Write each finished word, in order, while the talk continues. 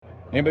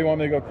Anybody want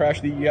me to go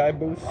crash the EI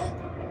booth?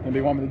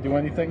 Anybody want me to do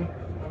anything?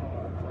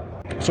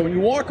 So when you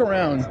walk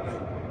around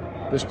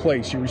this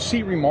place, you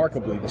see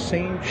remarkably the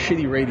same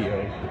shitty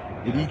radio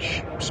at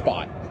each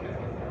spot.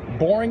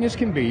 Boring as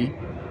can be.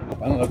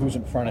 I don't know who's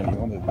in front of me.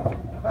 One of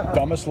the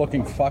dumbest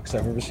looking fucks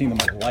I've ever seen in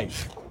my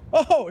life.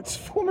 Oh, it's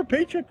former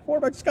Patriot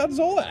quarterback Scott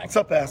Zolak. What's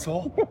up,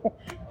 asshole?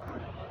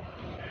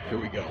 Here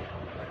we go.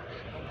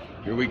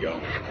 Here we go.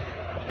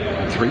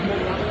 3,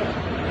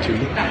 2.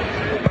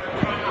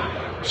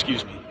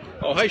 Excuse me.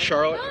 Oh, hi,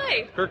 Charlotte.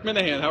 Hi. Kirk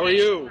Minahan, how are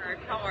you? Kirk,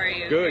 how are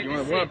you? Good.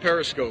 We're on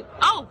Periscope.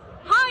 Oh,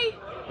 hi.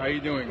 How are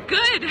you doing?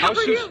 Good. How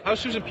are you? How's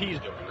Susan Pease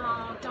doing?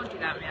 Oh, don't do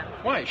that, man.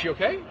 Why? Is she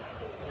okay?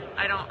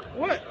 I don't.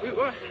 What?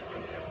 What?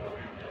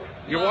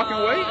 You're walking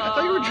away? I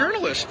thought you were a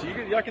journalist. You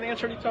can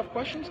answer any tough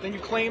questions. Then you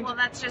claimed. Well,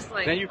 that's just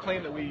like. Then you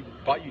claimed that we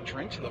bought you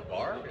drinks at the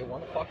bar at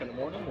 1 o'clock in the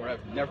morning, where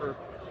I've never.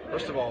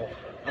 First of all,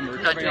 I'm a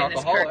recovering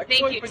alcoholic.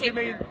 Thank you. But you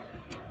made.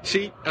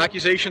 See,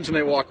 accusations and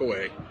they walk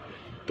away.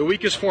 The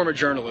weakest form of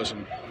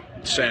journalism.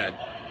 It's sad.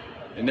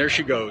 And there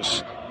she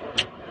goes.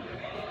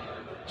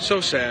 So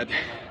sad.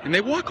 And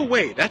they walk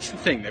away. That's the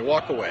thing. They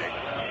walk away.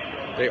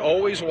 They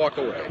always walk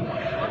away.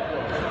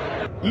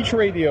 Each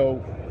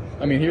radio,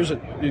 I mean, here's an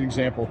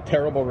example.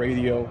 Terrible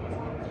radio,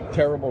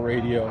 terrible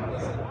radio,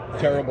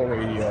 terrible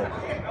radio.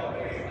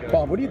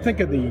 Bob, what do you think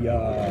of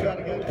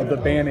the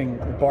banning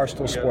of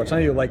Barstool Sports? I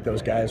know you like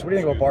those guys. What do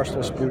you think about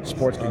Barstool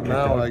Sports?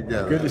 Now I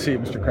get it. Good to see you,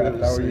 Mr. Kraft.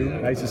 How are you?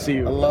 Nice to see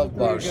you. I love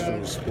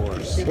Barstool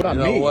Sports. What about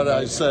you know me? what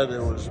I said?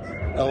 It was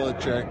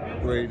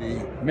Belichick, Brady,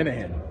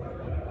 Minahan.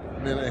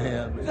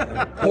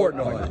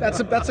 Portnoy. That's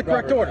the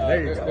correct order.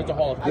 There you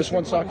go. This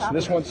one sucks.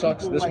 This one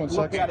sucks. This one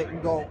sucks.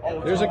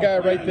 There's a guy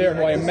right there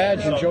who I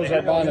imagine Joe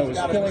Zarbano is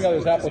filling out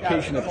his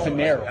application at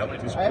Panera.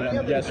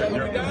 Yes,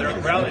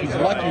 he's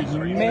lucky.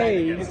 He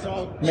may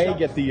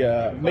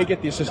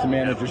get the assistant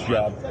manager's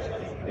job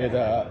at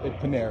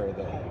Panera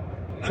there.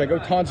 Should I go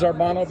Todd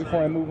Zarbano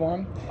before I move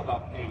on?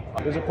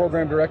 There's a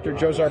program director,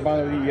 Joe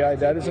Zarbano, EI.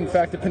 That is in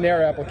fact a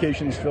Panera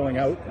application he's filling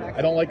out.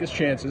 I don't like his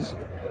chances.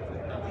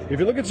 If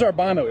you look at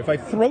Zarbano, if I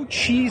throw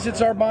cheese at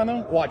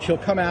Zarbano, watch, he'll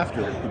come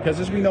after it. Because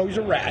as we know, he's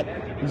a rat.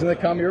 He's going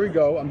to come, here we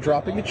go. I'm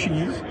dropping the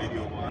cheese.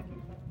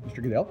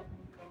 Mr. Goodell?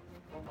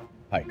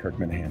 Hi, Kirk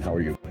Minahan. How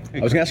are you? I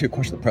was going to ask you a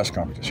question at the press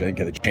conference. I didn't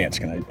get a chance.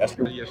 Can I ask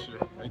you? Yes, sir.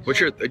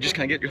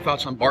 Can I get your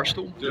thoughts on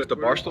Barstool? Just the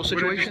Barstool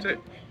situation? You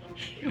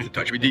don't have to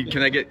touch me.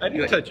 Can I get... I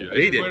didn't touch you.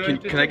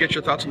 Can I get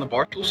your thoughts on the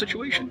Barstool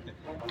situation?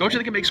 Don't you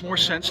think it makes more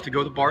sense to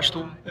go to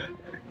Barstool?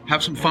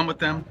 Have some fun with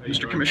them,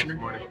 Mr. Commissioner?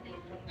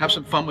 Have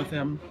some fun with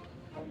them.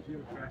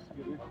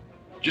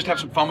 Just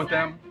have some fun with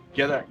them.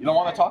 You don't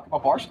want to talk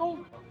about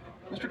Barstool,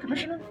 Mr.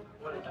 Commissioner?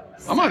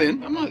 I'm not in.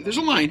 There's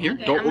a line here.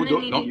 Okay, Don't.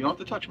 You don't have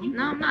to touch me.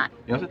 No, I'm not. You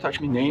don't have to touch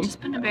me. Name. Just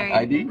been a very.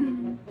 ID. You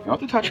don't have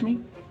to touch me,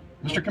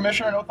 Mr.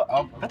 Commissioner.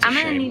 That's a I'm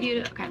shame. gonna need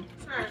you to. Okay.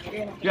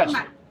 Yes.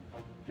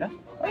 Yeah.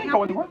 I didn't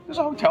go anywhere. There's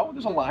a hotel.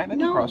 There's a line. I didn't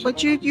No, cross it.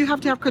 but you have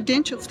to have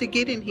credentials to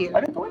get in here.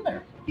 I didn't go in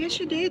there. Yes,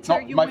 you did, No,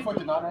 sir. You my went- foot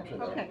did not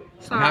enter. Okay,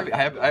 I'm sorry. happy. I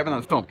have it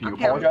on the film. Can you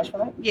Okay. apologize for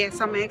that?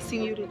 Yes, I'm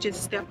asking you to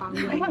just step out of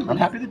the way. I'm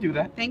happy to do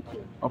that. Thank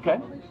you. Okay.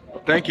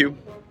 Thank you.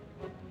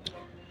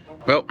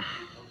 Well,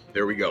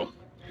 there we go.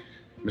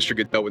 Mr.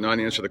 Goodell would not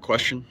answer the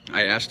question.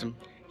 I asked him.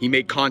 He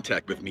made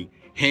contact with me.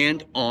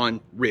 Hand on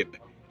rib.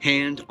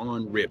 Hand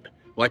on rib.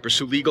 Will I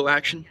pursue legal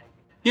action?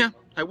 Yeah,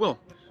 I will.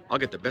 I'll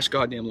get the best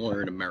goddamn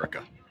lawyer in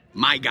America.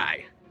 My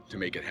guy to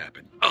make it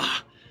happen.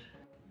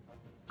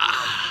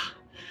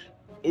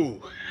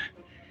 Ooh.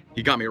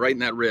 He got me right in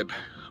that rib.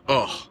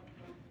 Oh.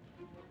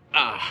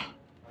 Yeah.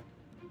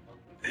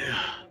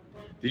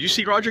 Did you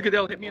see Roger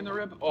Goodell hit me in the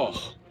rib?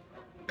 Oh.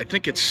 I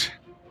think it's...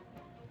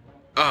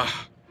 God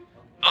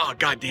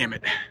damn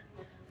it.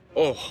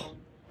 Oh.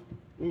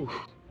 Ooh.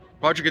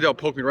 Roger Goodell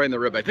poked me right in the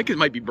rib. I think it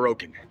might be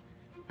broken.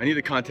 I need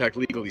to contact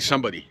legally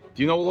somebody.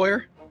 Do you know a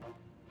lawyer?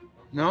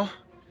 No?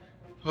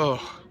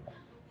 Oh.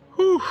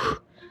 Whew.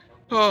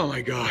 Oh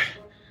my God.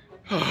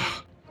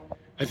 Oh.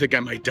 I think I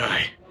might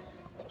die.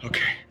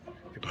 Okay.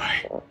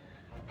 Goodbye.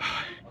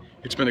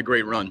 It's been a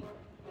great run.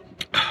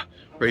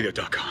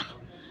 Radio.com.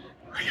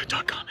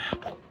 Radio.com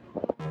app.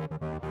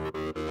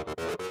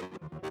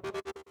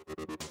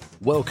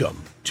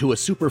 Welcome to a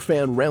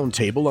Superfan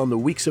Roundtable on the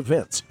week's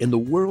events in the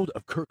world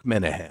of Kirk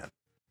Minahan.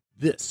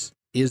 This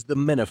is the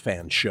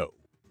Minifan Show.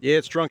 Yeah,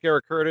 it's Drunk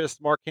Eric Curtis.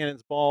 Mark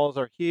Cannon's balls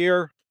are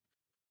here.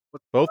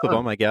 Both of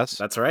them, I guess.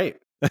 That's right.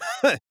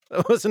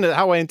 That wasn't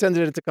how I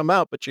intended it to come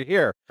out, but you're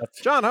here.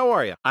 John, how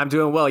are you? I'm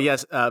doing well.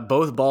 Yes,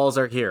 both balls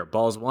are here.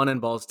 Balls 1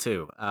 and balls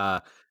 2.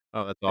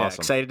 Oh, that's Yeah,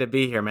 awesome. excited to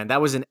be here, man.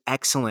 That was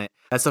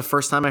that's the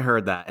first time I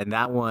heard that. And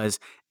that was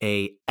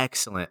a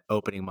excellent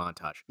opening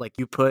montage. Like,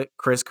 you put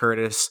Chris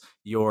Curtis,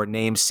 your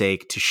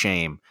namesake, to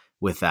shame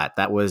with that.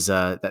 That was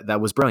that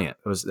was brilliant.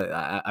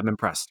 I'm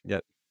impressed. Yeah.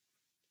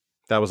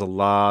 That was a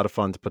lot of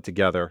fun to put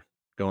together.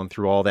 Going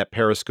through all that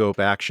Periscope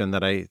action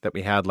that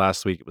we had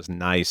last week. It was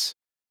nice.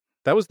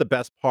 That was the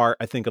best part,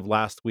 I think, of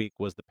last week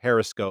was the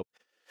Periscope.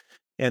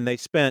 And they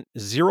spent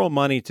zero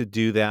money to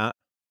do that.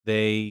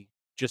 They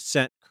just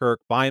sent Kirk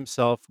by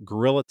himself,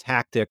 guerrilla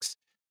tactics,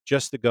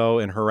 just to go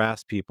and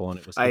harass people, and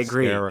it was I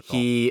agree. hysterical.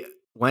 He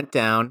went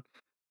down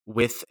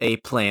with a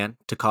plan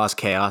to cause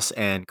chaos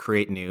and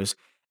create news,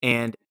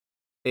 and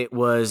it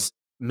was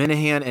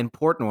Minahan and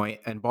Portnoy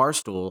and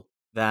Barstool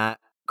that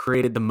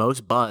created the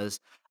most buzz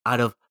out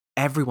of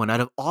everyone, out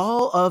of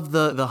all of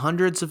the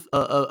hundreds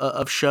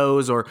of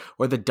shows or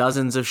the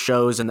dozens of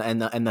shows and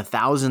the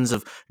thousands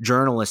of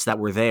journalists that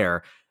were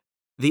there.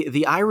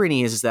 The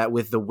irony is that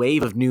with the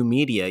wave of new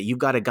media, you've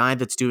got a guy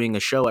that's doing a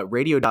show at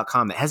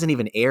radio.com that hasn't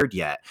even aired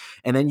yet.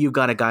 And then you've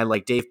got a guy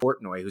like Dave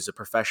Portnoy, who's a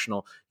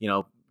professional,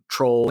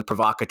 troll and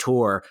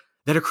provocateur,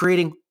 that are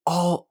creating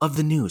all of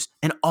the news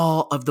and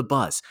all of the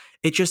buzz.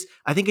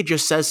 I think it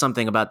just says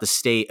something about the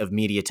state of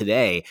media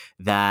today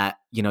that,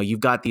 you've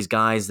got these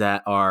guys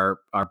that are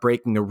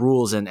breaking the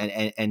rules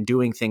and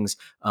doing things,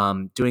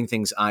 kind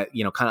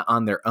of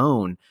on their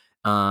own.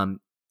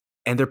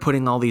 And they're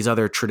putting all these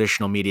other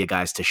traditional media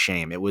guys to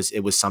shame. It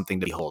was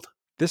something to behold.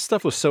 This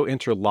stuff was so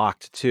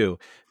interlocked too,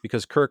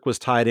 because Kirk was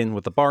tied in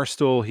with the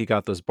Barstool. He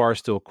got those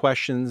Barstool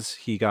questions.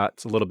 He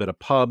got a little bit of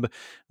pub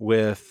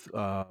with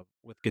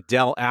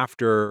Goodell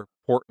after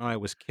Portnoy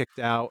was kicked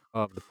out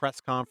of the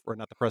press conference, or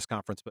not the press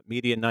conference, but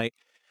media night.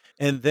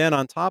 And then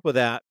on top of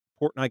that,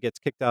 Portnoy gets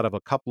kicked out of a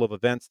couple of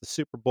events, the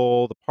Super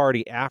Bowl, the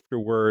party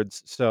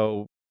afterwards.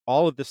 So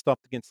all of this stuff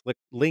gets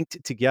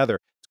linked together.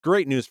 It's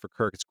great news for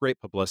Kirk. It's great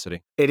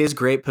publicity. It is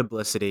great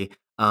publicity.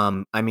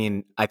 I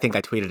think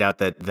I tweeted out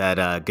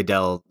that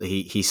Goodell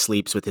he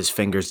sleeps with his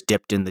fingers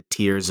dipped in the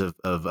tears of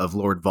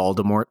Lord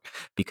Voldemort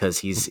because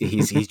he's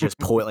just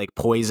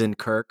poisoned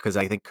Kirk, because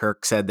I think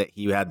Kirk said that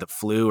he had the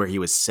flu or he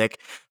was sick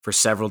for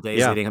several days.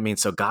 Yeah.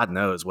 So God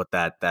knows what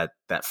that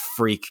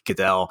freak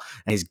Goodell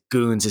and his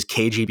goons, his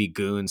KGB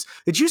goons.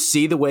 Did you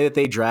see the way that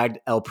they dragged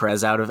El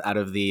Prez out of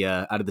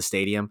the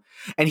stadium?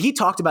 And he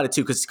talked about it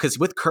too, because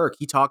with Kirk,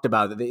 he talked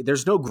about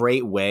there's no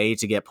great way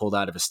to get pulled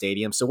out of a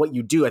stadium. So what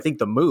you do, I think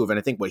the move, and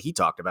I think what he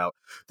talked about,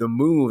 the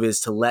move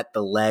is to let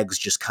the legs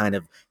just kind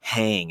of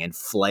hang and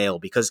flail,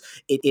 because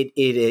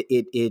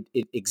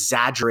it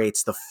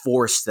exaggerates the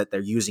force that they're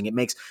using. It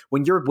makes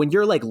when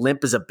you're like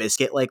limp as a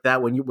biscuit like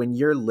that, when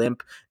you're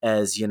limp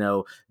as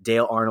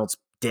Dale Arnold's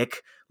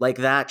dick like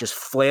that, just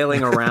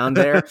flailing around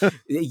there,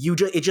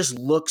 it just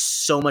looks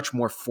so much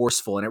more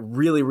forceful, and it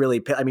really,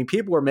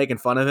 people were making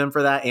fun of him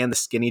for that, and the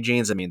skinny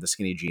jeans. The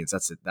skinny jeans,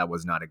 that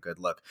was not a good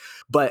look,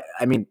 but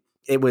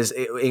it was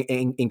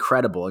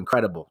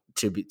incredible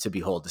to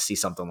behold, to see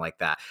something like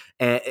that.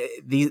 And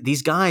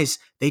these guys,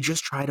 they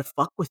just try to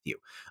fuck with you.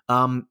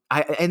 And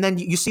then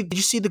did you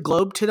see the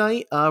Globe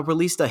tonight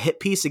released a hit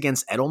piece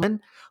against Edelman?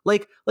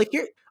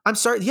 I'm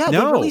sorry, yeah,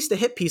 No. They released a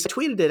hit piece. I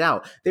tweeted it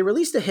out. They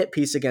released a hit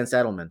piece against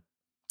Edelman,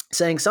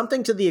 saying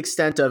something to the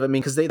extent of,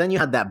 because then you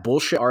had that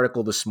bullshit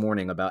article this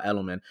morning about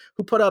Edelman,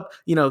 who put up,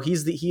 he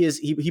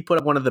put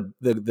up one of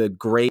the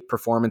great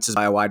performances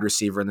by a wide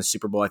receiver in the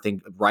Super Bowl. I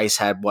think Rice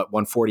had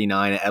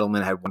 149 and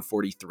Edelman had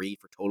 143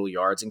 for total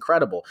yards.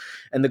 Incredible.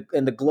 And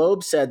the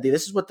Globe said,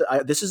 this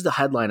is the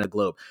headline of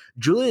Globe: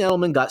 Julian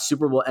Edelman got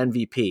Super Bowl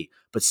MVP,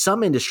 but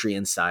some industry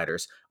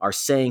insiders are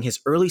saying his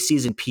early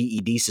season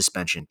PED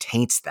suspension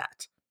taints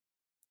that.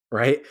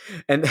 Right.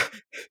 And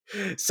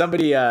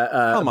somebody,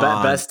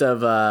 best of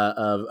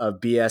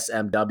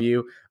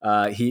BSMW,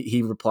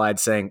 he replied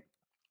saying,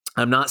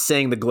 "I'm not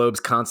saying the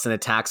Globe's constant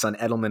attacks on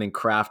Edelman and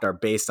Kraft are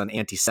based on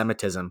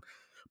anti-Semitism,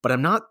 but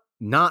I'm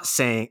not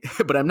saying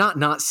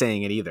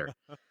it either."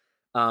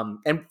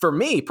 And for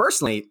me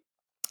personally,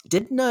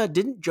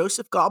 didn't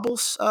Joseph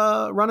Goebbels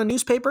run a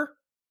newspaper?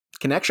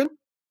 Connection?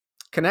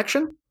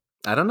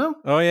 I don't know.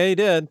 Oh yeah, he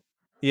did.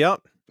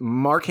 Yep.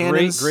 Mark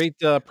Hannon's great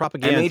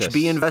propagandist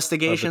MHB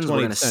investigations. We're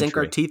going to sink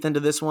our teeth into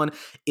this one.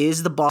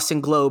 Is the Boston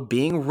Globe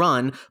being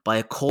run by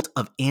a cult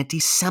of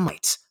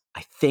anti-Semites?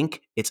 I think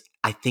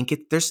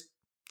there's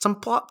some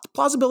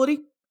plausibility.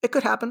 It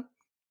could happen.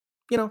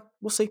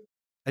 We'll see.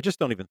 I just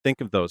don't even think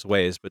of those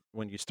ways. But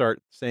when you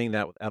start saying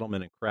that with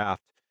Edelman and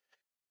Kraft,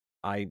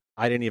 I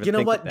didn't even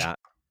think of that.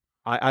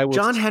 I was,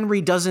 John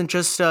Henry doesn't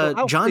just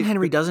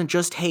doesn't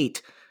just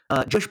hate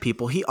Jewish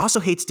people. He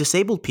also hates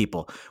disabled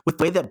people, with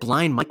the way that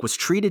Blind Mike was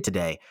treated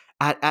today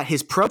at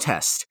his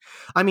protest.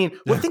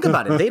 Think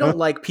about it. They don't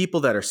like people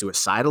that are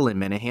suicidal in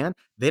Minahan.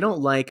 They don't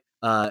like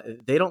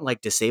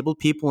disabled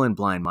people in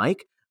Blind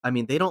Mike.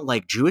 They don't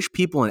like Jewish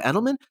people in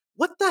Edelman.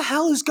 What the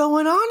hell is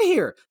going on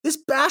here? This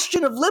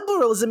bastion of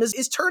liberalism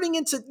is turning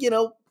into,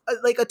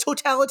 like a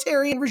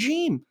totalitarian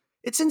regime.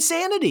 It's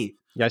insanity.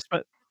 Yeah,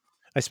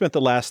 I spent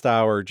the last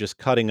hour just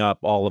cutting up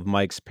all of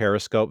Mike's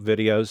Periscope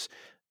videos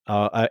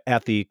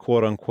at the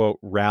quote-unquote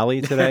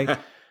rally today.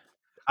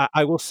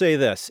 I will say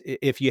this: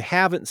 if you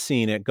haven't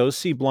seen it, go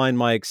see Blind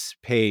Mike's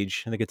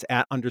page. I think it's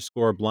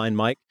 @_Blind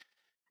Mike,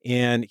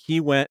 and he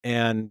went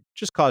and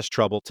just caused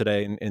trouble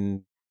today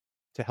and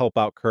to help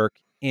out Kirk.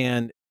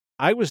 And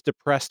I was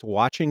depressed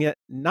watching it,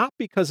 not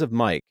because of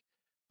Mike,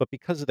 but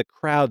because of the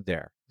crowd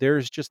there.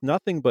 There's just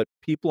nothing but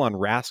people on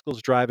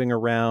rascals driving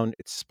around.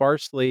 It's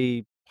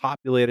sparsely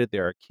populated.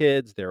 There are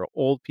kids, there are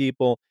old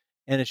people,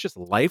 and it's just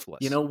lifeless.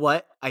 You know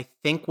what? I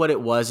think what it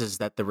was is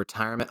that the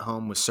retirement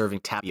home was serving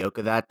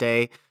tapioca that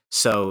day.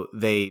 So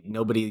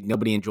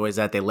nobody enjoys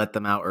that. They let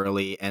them out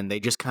early, and they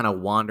just kind of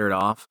wandered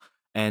off.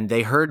 And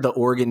they heard the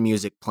organ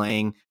music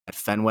playing at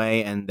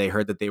Fenway, and they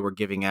heard that they were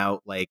giving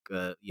out like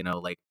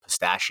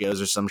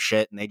pistachios or some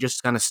shit, and they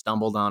just kind of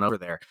stumbled on over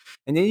there.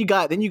 And then you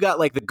got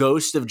like the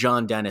ghost of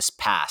John Dennis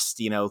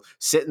passed,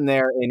 sitting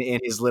there in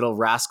his little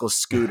rascal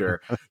scooter,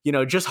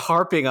 just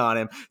harping on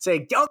him,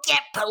 saying, "Don't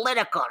get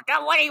political.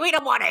 We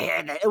don't want to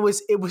hear that." It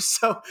was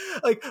so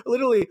like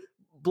literally.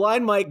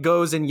 Blind Mike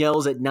goes and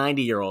yells at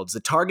 90-year-olds,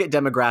 the target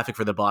demographic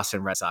for the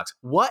Boston Red Sox.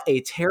 What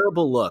a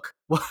terrible look.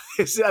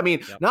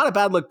 Not a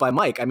bad look by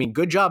Mike. I mean,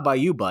 good job by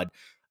you, bud.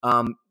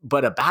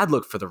 But a bad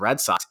look for the Red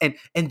Sox. And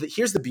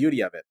here's the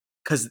beauty of it,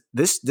 because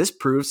this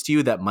proves to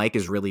you that Mike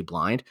is really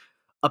blind.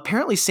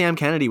 Apparently, Sam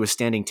Kennedy was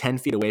standing 10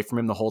 feet away from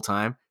him the whole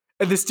time,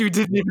 and this dude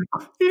didn't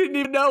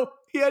even know.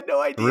 He had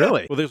no idea.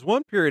 Really? Well, there's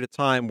one period of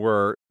time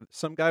where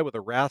some guy with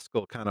a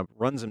rascal kind of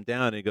runs him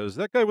down, and he goes,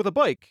 "That guy with a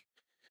bike.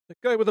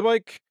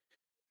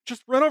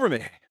 Just run over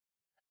me."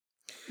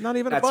 Not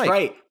even a bike. That's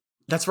right.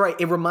 That's right.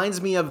 It reminds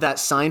me of that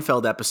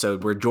Seinfeld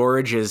episode where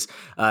George is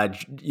on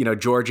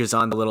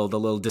the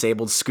little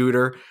disabled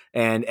scooter,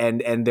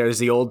 and there's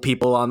the old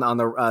people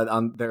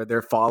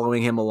they're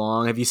following him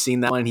along. Have you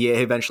seen that one? He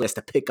eventually has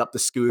to pick up the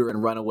scooter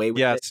and run away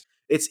with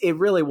it. It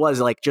really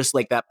was like just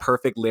like that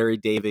perfect Larry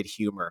David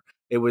humor.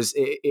 It was,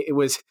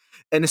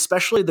 and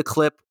especially the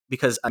clip,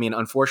 because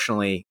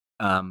unfortunately,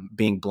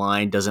 being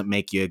blind doesn't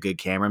make you a good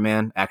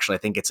cameraman. Actually, I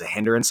think it's a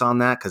hindrance on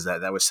that, because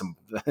that was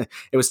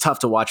it was tough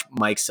to watch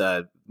Mike's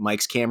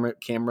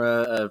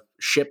camera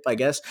ship, I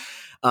guess.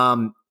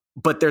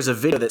 But there's a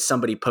video that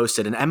somebody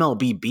posted, an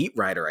MLB beat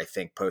writer, I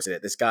think, posted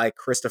it. This guy,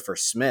 Christopher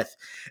Smith,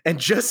 and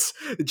just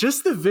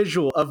the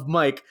visual of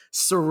Mike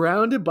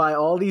surrounded by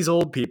all these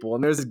old people,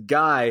 and there's a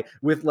guy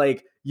with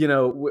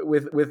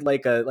with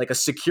like a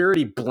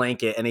security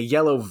blanket and a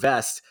yellow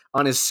vest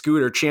on his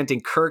scooter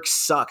chanting "Kirk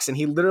sucks," and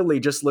he literally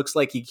just looks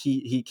like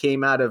he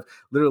came out of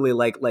literally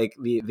like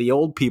the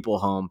old people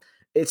home.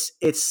 It's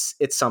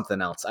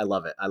something else. I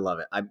love it.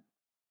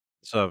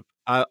 So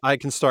I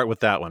can start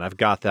with that one. I've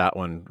got that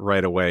one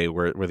right away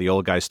where the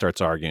old guy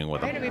starts arguing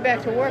with him. I had to be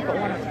back to work at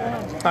 1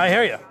 o'clock. I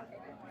hear you.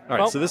 All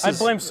right, so I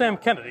blame Sam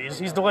Kennedy.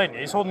 He's delaying you.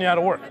 He's holding you out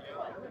of work.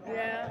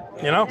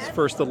 Yeah.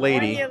 First the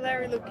lady.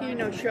 Larry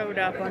Lucchino showed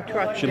up on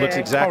truck She looks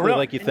exactly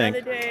like you think.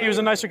 He was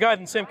a nicer guy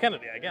than Sam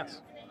Kennedy, I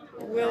guess.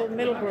 Will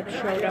Middlebrook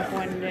showed up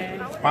one day.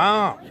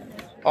 Wow.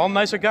 All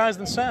nicer guys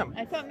than Sam.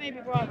 I thought maybe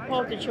Rob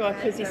Polterchuk,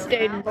 because he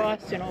stayed in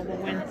Boston over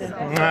winter.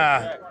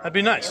 That'd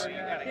be nice.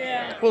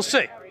 Yeah. We'll see.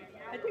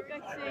 I think I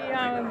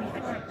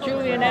see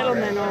Julian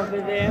Edelman over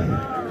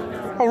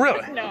there. Oh,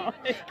 really? No,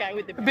 this guy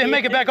with the beard.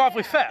 Make it back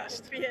awfully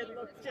fast. The beard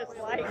looks just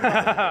like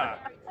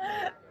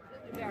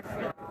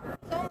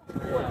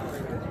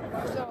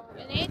So,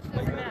 an age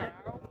doesn't matter.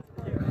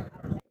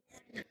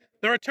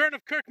 The return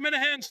of Kirk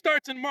Minahan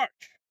starts in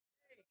March.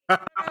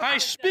 I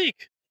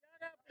speak.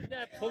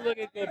 That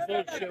political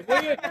bullshit.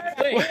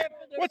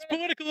 What's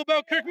political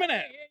about Kirk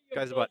Minahan?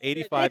 Guy's about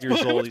 85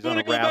 years old. He's on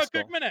a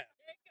rascal.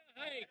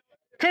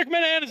 Kirk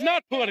Minahan is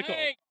not political.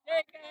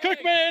 Kirk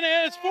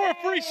Minahan is for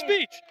free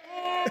speech.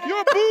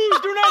 Your boos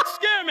do not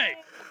scare me.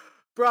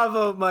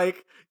 Bravo,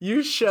 Mike.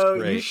 You show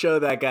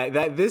that guy,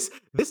 that this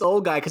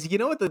old guy, because you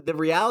know what the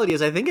reality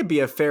is. I think it'd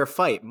be a fair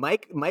fight.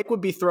 Mike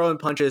would be throwing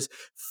punches,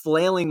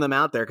 flailing them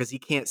out there because he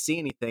can't see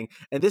anything,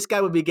 and this guy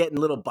would be getting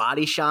little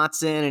body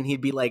shots in, and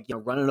he'd be like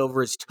running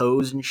over his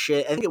toes and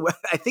shit.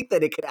 I think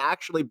that it could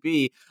actually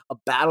be a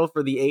battle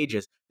for the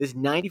ages. This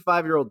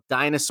 95-year-old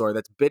dinosaur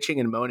that's bitching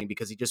and moaning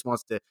because he just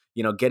wants to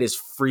get his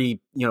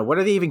free. What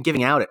are they even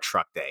giving out at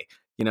Truck Day?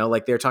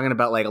 Like they're talking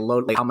about like a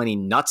load, like how many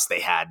nuts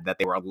they had that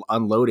they were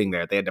unloading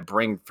there. They had to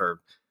bring for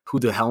who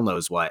the hell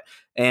knows what.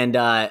 And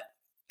it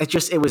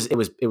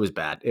was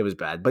bad. It was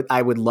bad. But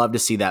I would love to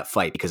see that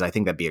fight, because I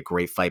think that'd be a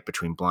great fight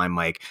between Blind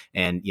Mike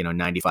and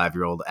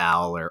 95-year-old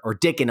Al or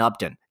Dick and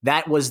Upton.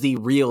 That was the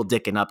real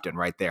Dick and Upton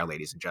right there,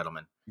 ladies and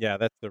gentlemen. Yeah,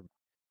 that's the.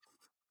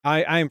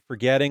 I am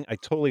forgetting. I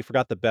totally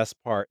forgot the best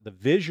part. The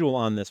visual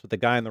on this with the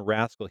guy in the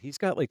rascal. He's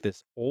got like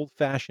this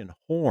old-fashioned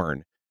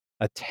horn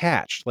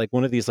attached, like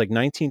one of these like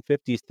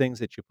 1950s things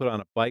that you put on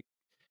a bike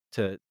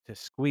to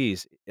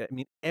squeeze. I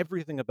mean,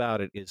 everything about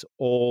it is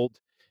old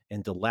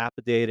and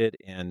dilapidated,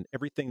 and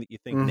everything that you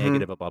think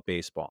negative about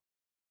baseball.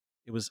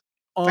 It was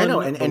I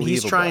know, and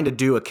he's trying to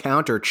do a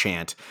counter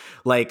chant.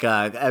 Like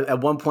at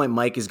one point,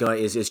 Mike is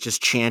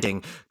just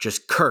chanting,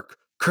 just Kirk,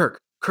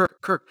 Kirk, Kirk,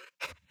 Kirk.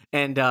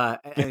 And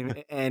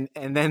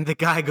then the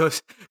guy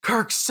goes,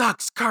 Kirk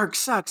sucks, Kirk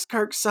sucks,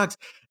 Kirk sucks.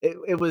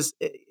 It was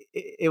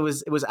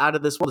out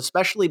of this world,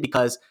 especially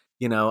because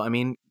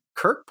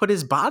Kirk put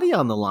his body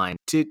on the line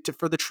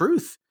for the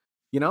truth.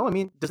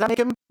 Does that make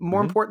him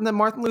more important than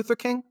Martin Luther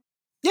King?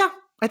 Yeah,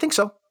 I think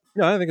so.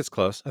 No, I think it's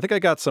close. I think I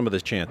got some of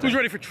this chanting. Who's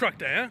ready for Truck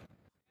Day, huh?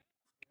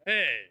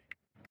 Hey,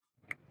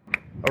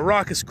 a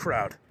raucous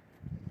crowd.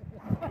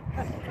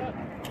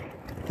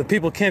 The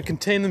people can't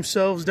contain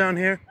themselves down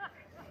here.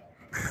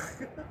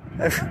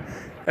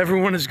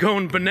 Everyone is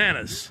going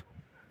bananas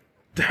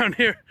down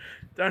here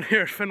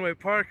at Fenway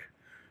Park.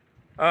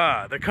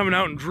 They're coming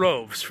out in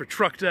droves for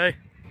truck day.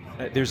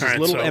 There's All as right,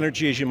 little so-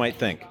 energy as you might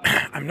think.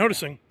 I'm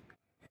noticing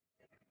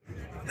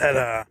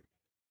that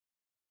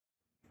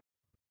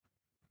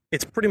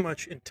it's pretty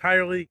much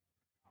entirely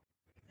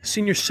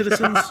senior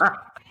citizens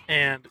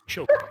and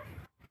children.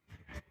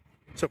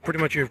 So pretty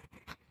much your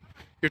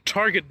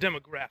target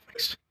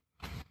demographics.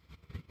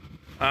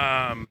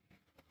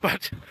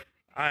 But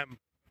I'm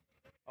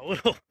a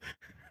little,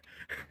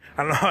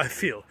 I don't know how I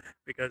feel,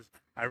 because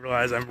I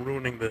realize I'm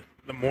ruining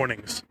the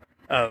mornings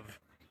of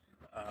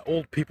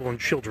old people and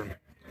children.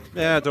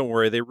 Yeah, don't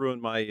worry. They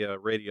ruined my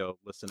radio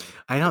listening.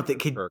 I don't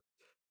think Kirk.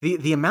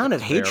 the amount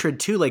of It's fair. hatred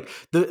too, like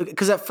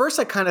because at first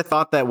I kind of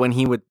thought that when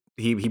he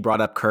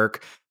brought up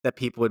Kirk, that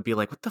people would be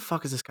like, "What the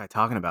fuck is this guy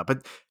talking about?"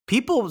 But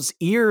people's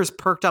ears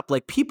perked up,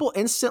 like people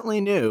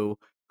instantly knew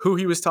who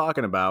he was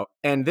talking about.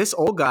 And this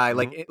old guy,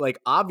 like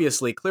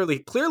obviously,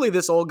 clearly,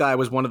 this old guy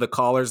was one of the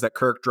callers that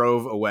Kirk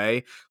drove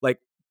away, like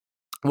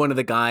one of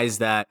the guys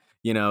that.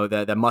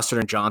 That Mustard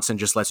and Johnson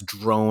just lets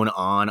drone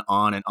on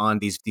and on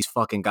these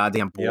fucking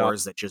goddamn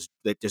bores that just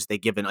they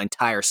give an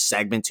entire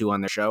segment to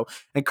on their show.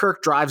 And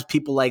Kirk drives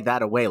people like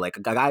that away. Like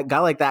a guy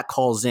like that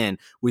calls in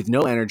with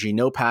no energy,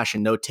 no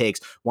passion, no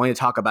takes, wanting to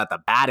talk about the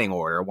batting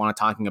order,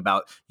 talking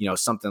about,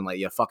 something like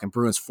fucking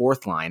Bruins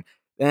fourth line.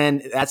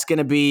 Then that's going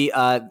to be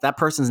that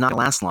person's not going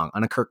to last long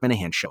on a Kirk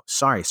Minahan show.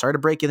 Sorry to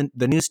break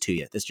the news to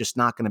you. It's just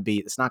not going to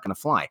it's not going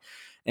to fly.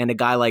 And a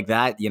guy like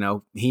that,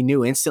 he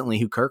knew instantly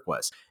who Kirk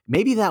was.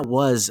 Maybe that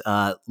was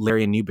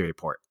Larry in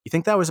Newburyport. You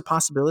think that was a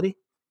possibility?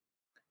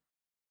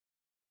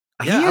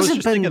 Yeah, I was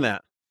just thinking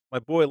that. My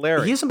boy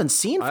Larry. He hasn't been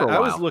seen for a while. I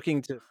was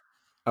looking to.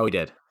 Oh, he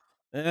did.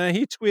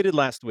 He tweeted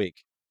last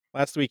week.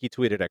 Last week he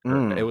tweeted at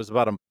Kirk. It was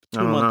about a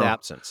 2-month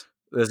absence.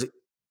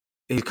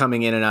 He's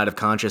coming in and out of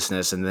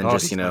consciousness, and then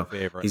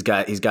he's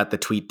got the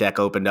tweet deck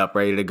opened up,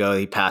 ready to go.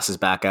 He passes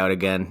back out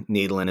again,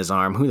 needle in his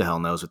arm. Who the hell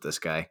knows with this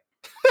guy?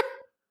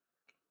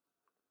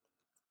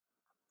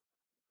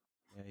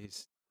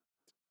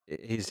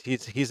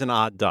 He's an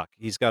odd duck.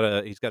 He's got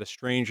a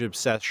strange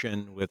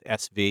obsession with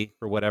SV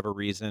for whatever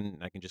reason.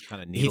 I can just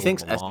kind of needle He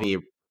thinks him along.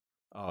 SV.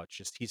 Oh, it's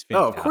just he's Oh,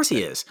 fantastic. of course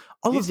he is.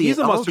 He's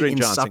a all of Mustard the and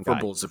Johnson guy.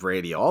 insufferables of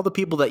radio, all the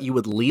people that you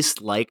would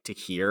least like to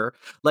hear.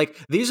 Like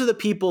these are the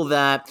people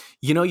that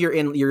you're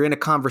in a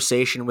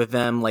conversation with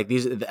them. Like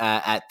these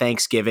at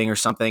Thanksgiving or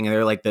something, and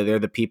they're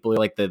the people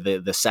like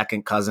the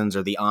second cousins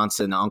or the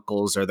aunts and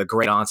uncles or the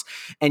great aunts,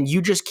 and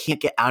you just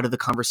can't get out of the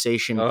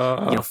conversation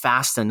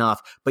fast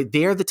enough. But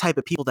they're the type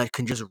of people that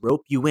can just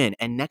rope you in,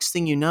 and next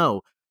thing you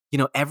know,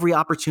 every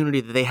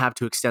opportunity that they have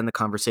to extend the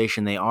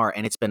conversation, they are.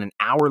 And it's been an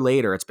hour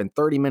later, it's been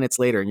 30 minutes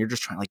later, and you're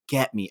just trying to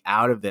get me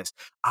out of this.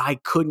 I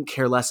couldn't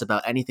care less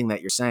about anything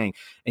that you're saying.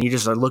 And you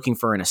just are looking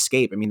for an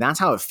escape. I mean, that's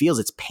how it feels.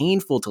 It's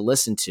painful to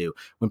listen to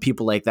when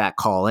people like that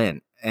call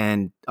in.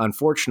 And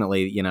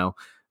unfortunately,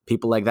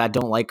 people like that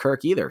don't like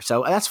Kirk either.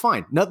 So that's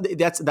fine. No,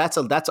 that's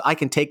I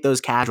can take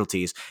those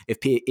casualties.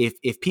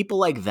 If people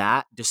like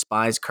that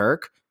despise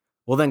Kirk,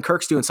 well, then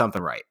Kirk's doing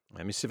something right.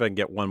 Let me see if I can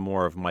get one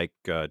more of Mike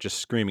just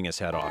screaming his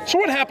head off. So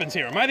what happens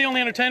here? Am I the only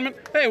entertainment?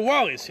 Hey,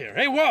 Wally's here.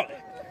 Hey, Wally,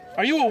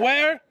 are you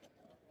aware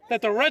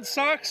that the Red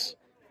Sox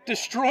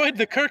destroyed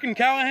the Kirk and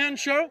Callahan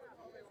show?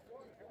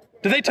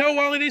 Did they tell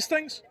Wally these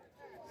things?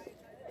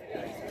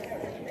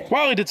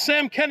 Wally, did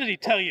Sam Kennedy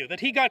tell you that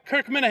he got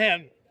Kirk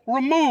Minahan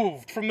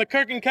removed from the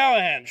Kirk and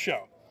Callahan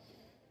show?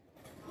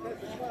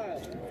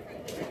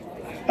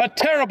 A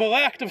terrible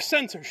act of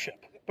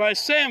censorship by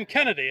Sam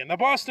Kennedy and the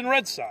Boston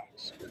Red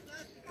Sox.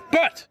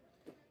 But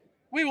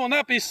we will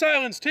not be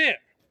silenced here.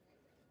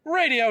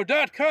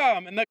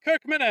 Radio.com and the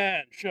Kirk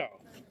Minahan Show.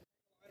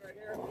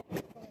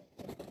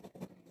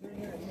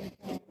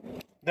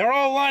 They're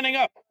all lining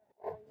up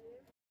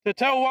to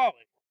tell Wally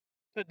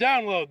to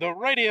download the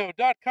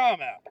Radio.com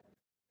app.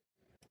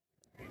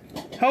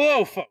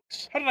 Hello,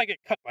 folks. How did I get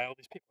cut by all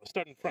these people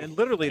starting from? And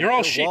literally, you're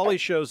all sheep. Wally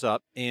shows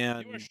up,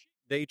 and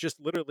they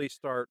just literally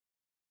start.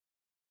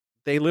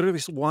 They literally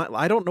want.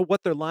 I don't know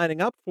what they're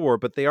lining up for,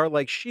 but they are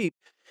like sheep.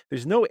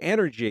 There's no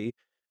energy.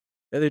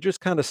 And they're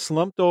just kind of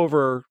slumped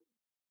over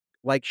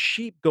like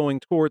sheep going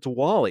towards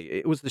Wally.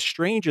 It was the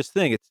strangest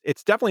thing.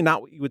 It's definitely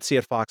not what you would see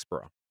at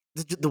Foxborough.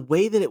 The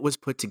way that it was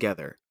put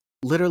together,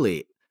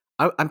 literally,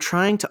 I'm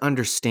trying to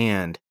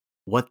understand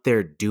what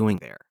they're doing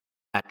there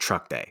at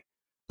Truck Day.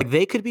 Like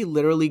they could be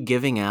literally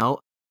giving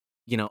out,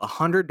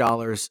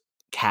 $100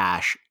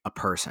 cash a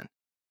person.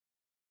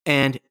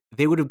 And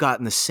they would have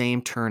gotten the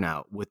same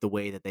turnout with the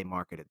way that they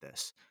marketed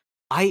this.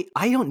 I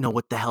don't know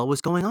what the hell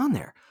was going on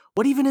there.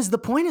 What even is the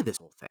point of this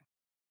whole thing?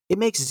 It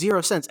makes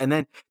zero sense. And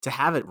then to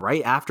have it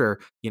right after,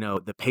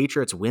 the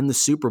Patriots win the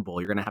Super Bowl,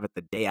 you're going to have it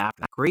the day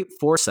after. Great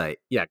foresight.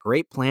 Yeah,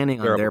 great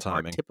planning on their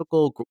part.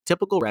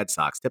 Typical Red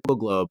Sox, typical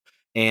Globe.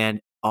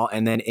 And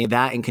And then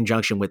that in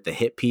conjunction with the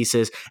hit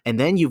pieces. And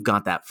then you've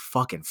got that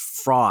fucking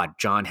fraud,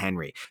 John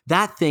Henry.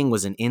 That thing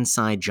was an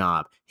inside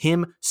job.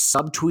 Him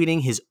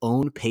subtweeting his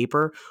own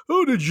paper.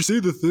 Oh, did you see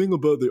the thing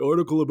about the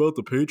article about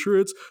the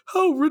Patriots?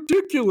 How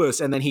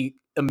ridiculous. And then he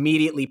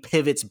immediately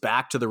pivots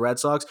back to the Red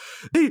Sox.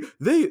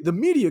 The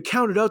media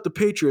counted out the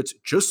Patriots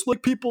just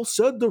like people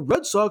said the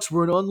Red Sox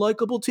were an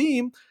unlikable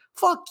team.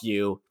 Fuck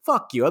you.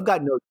 I've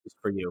got no use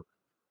for you.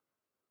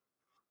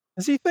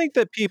 Does he think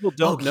that people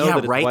don't know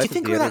that his right? wife Do you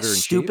think we're that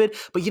stupid?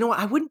 But you know what?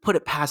 I wouldn't put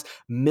it past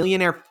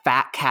millionaire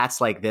fat cats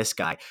like this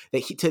guy that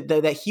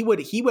he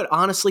would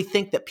honestly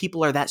think that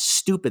people are that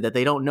stupid that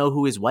they don't know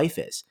who his wife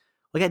is.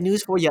 I got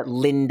news for you,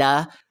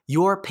 Linda.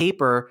 Your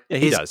paper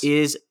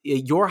is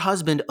your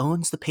husband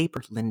owns the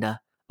paper, Linda.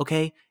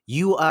 Okay,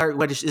 you are.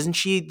 Isn't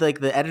she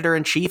like the editor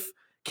in chief?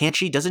 Can't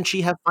she? Doesn't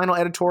she have final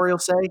editorial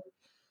say?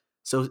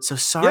 So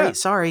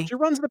sorry. She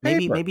runs the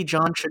paper. Maybe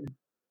John should.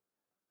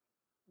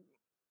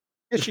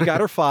 Yeah, she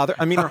got her father.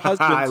 I mean, her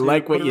husband. I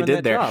like what you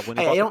did there.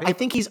 I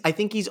think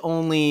he's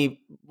only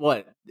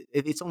what?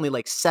 It's only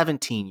like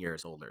 17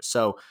 years older.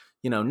 So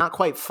not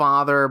quite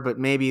father, but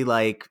maybe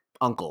like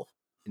uncle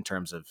in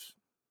terms of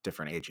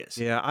different ages.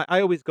 Yeah,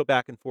 I always go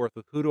back and forth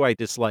with who do I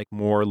dislike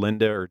more,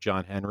 Linda or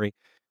John Henry.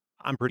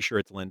 I'm pretty sure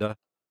it's Linda.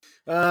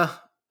 I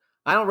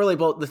don't really.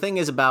 Well, the thing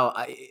is about.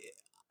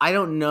 I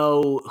don't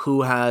know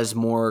who has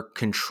more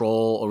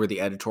control over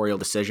the editorial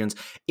decisions.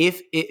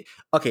 If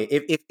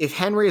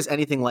Henry is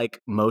anything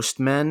like most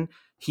men,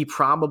 he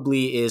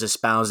probably is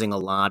espousing a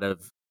lot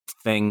of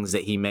things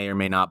that he may or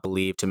may not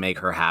believe to make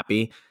her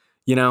happy.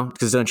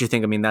 Because don't you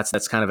think? I mean,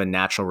 that's kind of a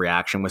natural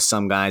reaction with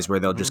some guys where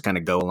they'll just kind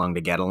of go along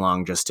to get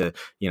along, just to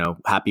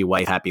happy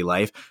wife, happy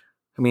life.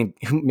 I mean,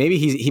 maybe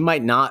he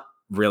might not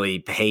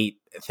really hate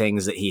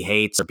things that he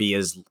hates or be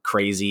as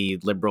crazy,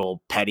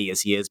 liberal, petty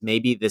as he is.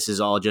 Maybe this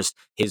is all just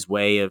his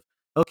way of,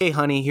 okay,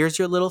 honey, here's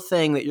your little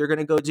thing that you're going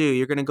to go do.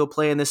 You're going to go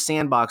play in this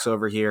sandbox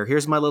over here.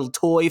 Here's my little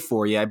toy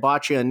for you. I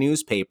bought you a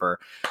newspaper.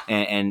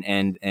 And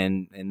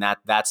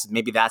that's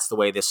the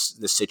way this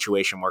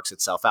situation works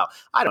itself out.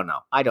 I don't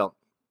know.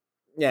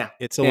 Yeah.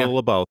 It's a little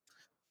of both.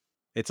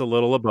 It's a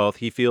little of both.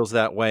 He feels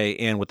that way.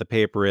 And with the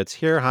paper, it's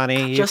here,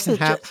 honey, you can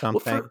have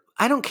something.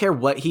 I don't care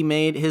what he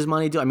made his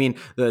money do. I mean,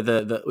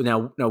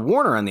 now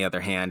Warner, on the other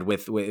hand,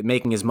 with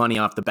making his money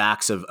off the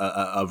backs of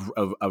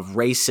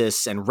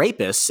racists and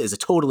rapists is a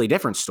totally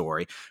different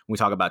story when we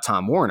talk about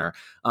Tom Warner.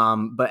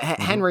 But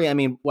Henry, I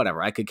mean,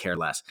 whatever, I could care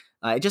less.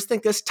 I just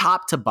think this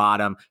top to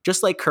bottom,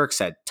 just like Kirk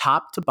said,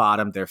 top to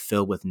bottom, they're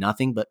filled with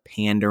nothing but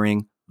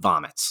pandering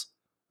vomits.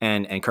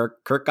 And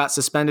Kirk got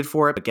suspended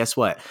for it, but guess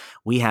what?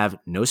 We have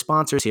no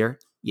sponsors here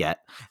yet,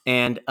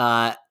 and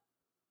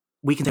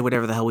we can say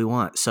whatever the hell we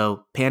want.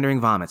 So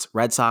pandering vomits,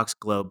 Red Sox,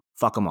 Globe,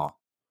 fuck them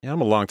all. Yeah,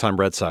 I'm a longtime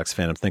Red Sox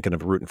fan. I'm thinking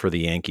of rooting for the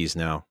Yankees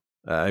now.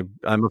 I'm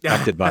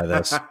affected by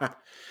this.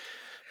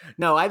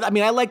 No, I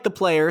mean, I like the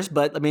players,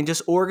 but I mean,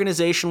 just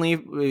organizationally,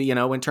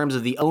 in terms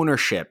of the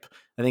ownership,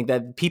 I think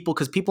that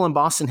because people in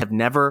Boston have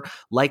never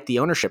liked the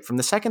ownership from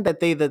the second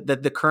that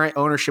the current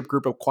ownership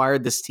group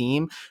acquired this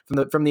team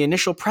from the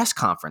initial press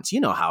conference.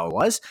 You know how it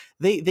was.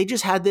 They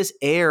just had this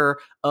air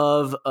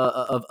of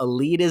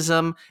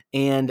elitism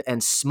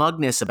and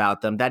smugness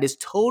about them that is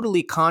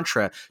totally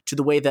contra to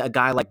the way that a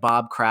guy like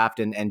Bob Kraft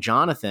and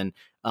Jonathan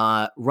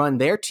run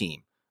their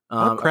team.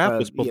 Bob Kraft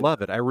was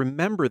beloved. I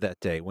remember that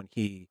day when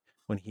he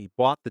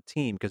bought the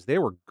team because they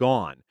were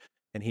gone.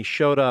 And he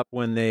showed up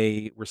when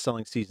they were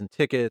selling season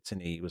tickets,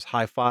 and he was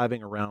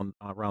high-fiving around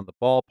the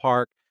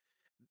ballpark.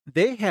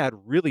 They had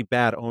really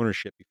bad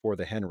ownership before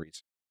the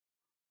Henrys.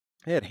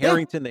 They had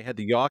Harrington, they had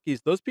the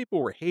Yawkees. Those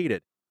people were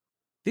hated.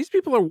 These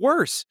people are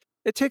worse.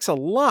 It takes a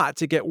lot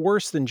to get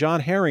worse than John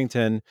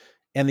Harrington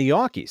and the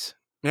Yawkees.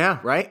 Yeah,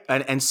 right.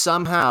 And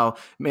somehow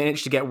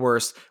managed to get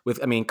worse with,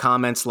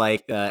 comments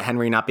like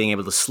Henry not being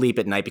able to sleep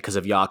at night because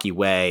of Yawkey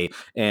Way,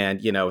 and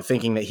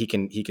thinking that he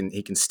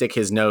can stick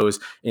his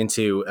nose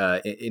into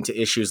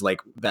issues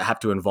like that have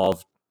to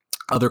involve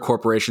other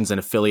corporations and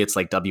affiliates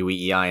like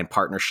WEEI and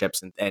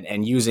partnerships,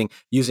 and using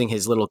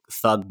his little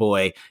thug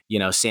boy,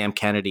 Sam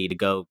Kennedy, to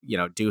go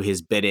do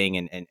his bidding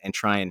and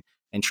try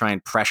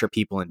and pressure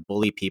people and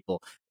bully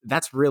people.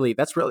 That's really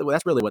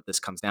what this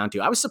comes down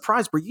to. I was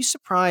surprised. Were you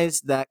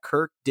surprised that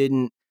Kirk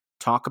didn't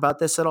talk about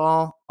this at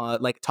all?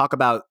 Like talk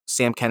about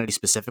Sam Kennedy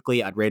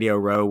specifically at Radio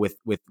Row with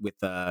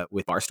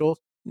Barstool?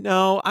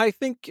 No, I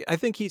think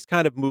he's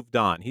kind of moved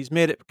on. He's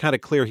made it kind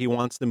of clear he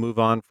wants to move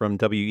on from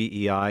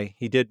WEEI.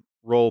 He did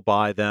roll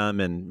by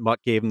them, and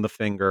Mutt gave him the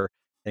finger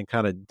and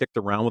kind of dicked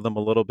around with them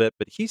a little bit.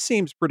 But he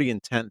seems pretty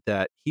intent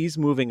that he's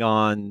moving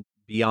on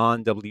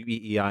beyond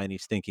WEEI and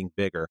he's thinking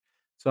bigger.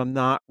 So I'm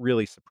not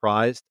really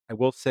surprised. I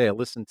will say I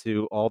listened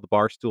to all the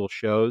Barstool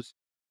shows.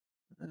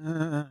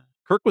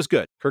 Kirk was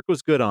good. Kirk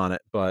was good on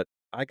it, but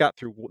I got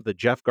through the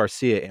Jeff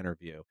Garcia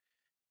interview.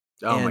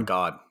 Oh, my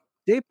God.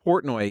 Dave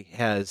Portnoy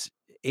has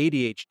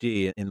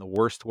ADHD in the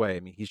worst way. I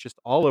mean, he's just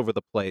all over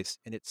the place.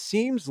 And it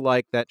seems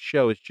like that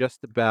show is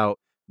just about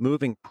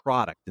moving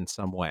product in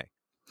some way.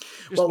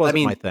 Just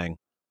wasn't my thing.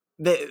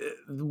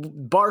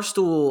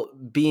 Barstool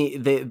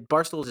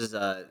is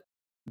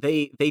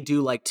they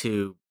do like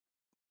to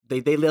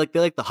they like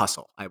the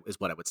hustle, is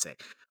what I would say.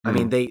 I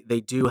mean, they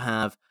do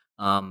have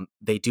a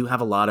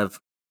lot of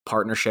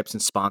partnerships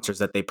and sponsors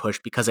that they push,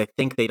 because I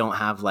think they don't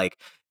have like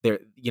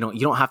you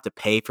don't have to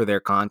pay for their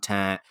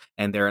content,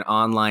 and they're an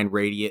online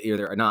radio, or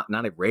they're not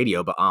a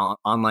radio, but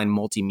online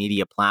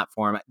multimedia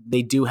platform.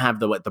 They do have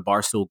the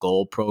Barstool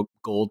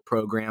Gold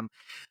program,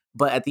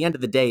 but at the end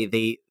of the day,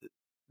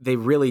 they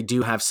really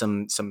do have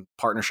some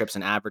partnerships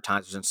and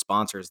advertisers and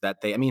sponsors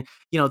that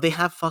they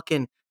have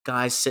fucking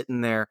guys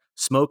sitting there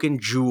smoking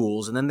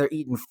jewels, and then they're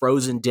eating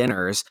frozen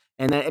dinners.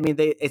 And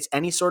it's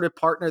any sort of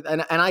partner.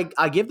 And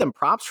I give them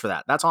props for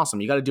that. That's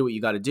awesome. You got to do what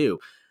you got to do.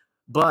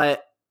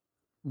 But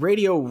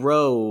Radio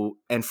Row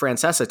and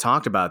Francesa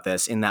talked about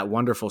this in that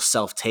wonderful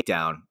self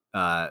takedown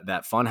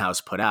that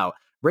Funhouse put out.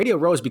 Radio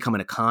Row has become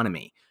an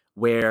economy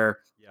where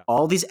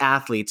all these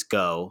athletes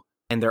go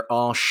and they're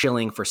all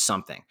shilling for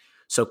something.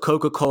 So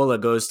Coca-Cola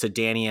goes to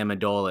Danny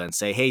Amendola and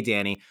say, "Hey,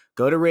 Danny,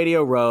 go to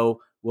Radio Row.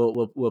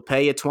 We'll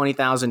pay you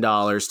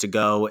 $20,000 to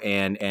go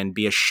and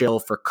be a shill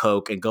for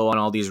Coke and go on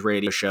all these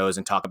radio shows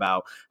and talk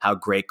about how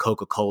great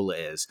Coca-Cola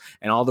is."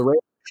 And all the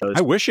radio shows.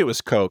 I wish it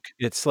was Coke.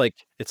 It's like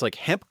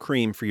hemp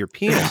cream for your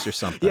penis or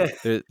something.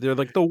 Yeah. They're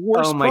like the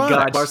worst. Oh my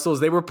God, products. Barstools!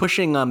 They were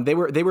pushing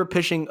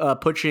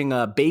pushing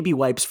baby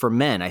wipes for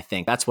men. I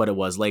think that's what it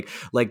was. Like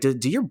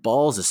do your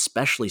balls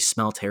especially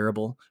smell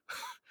terrible?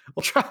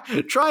 Well,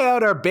 try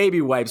out our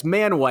baby wipes,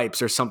 man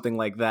wipes, or something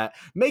like that.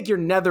 Make your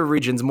nether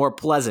regions more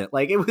pleasant.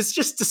 Like, it was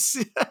just,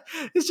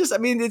 it's just. I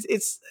mean,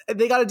 it's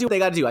they got to do what they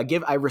got to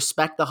do. I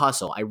respect the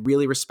hustle. I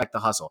really respect the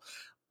hustle,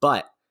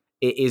 but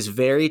it is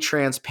very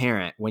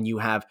transparent when you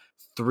have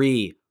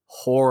 3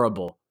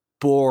 horrible,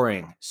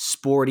 boring,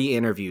 sporty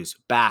interviews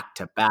back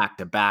to back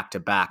to back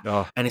to back,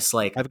 and it's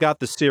like, I've got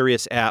the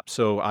Sirius app,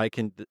 so I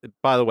can.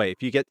 By the way,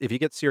 if you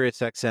get Sirius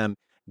XM.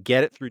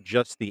 Get it through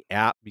just the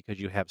app, because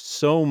you have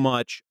so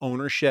much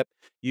ownership.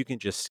 You can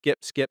just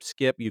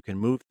skip. You can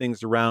move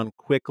things around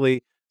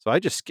quickly. So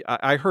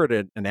I heard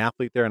an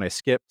athlete there, and I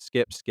skipped.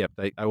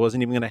 I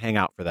wasn't even going to hang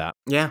out for that.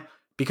 Yeah,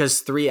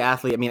 because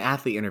athlete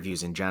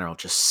interviews in general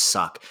just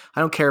suck.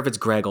 I don't care if it's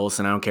Greg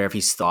Olson. I don't care if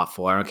he's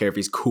thoughtful. I don't care if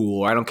he's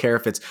cool. I don't care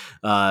if it's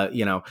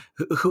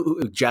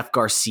Jeff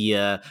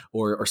Garcia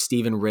or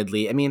Stephen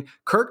Ridley. I mean,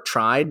 Kirk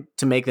tried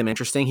to make them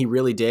interesting. He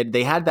really did.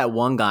 They had that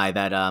one guy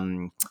that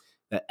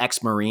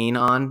ex-Marine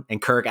on, and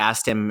Kirk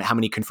asked him how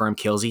many confirmed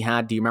kills he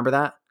had. Do you remember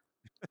that?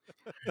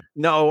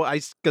 No,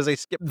 because I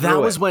skipped. That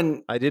was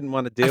when I didn't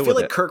want to deal with it. I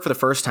feel like Kirk for the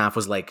first half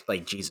was like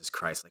Jesus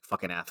Christ, like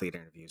fucking athlete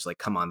interviews. Like,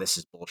 come on, this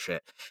is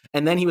bullshit.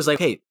 And then he was like,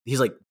 hey, he's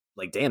like,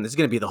 damn, this is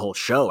going to be the whole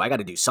show. I got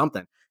to do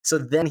something. So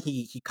then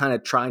he kind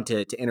of tried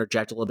to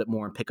interject a little bit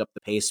more and pick up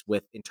the pace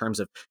in terms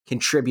of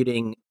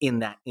contributing in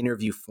that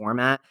interview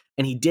format.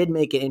 And he did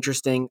make it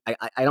interesting.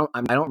 I don't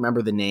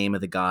remember the name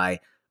of the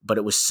guy, but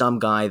it was some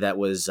guy that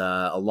was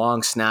a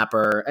long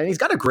snapper, and he's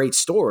got a great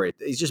story.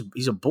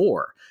 He's a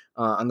bore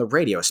on the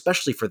radio,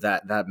 especially for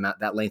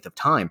that length of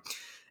time.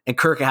 And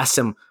Kirk asked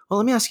him, "Well,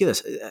 let me ask you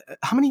this: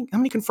 how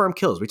many confirmed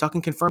kills? Are we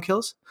talking confirmed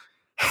kills?"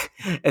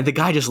 And the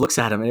guy just looks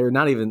at him, and they're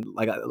not even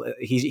like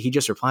he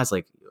just replies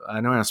like,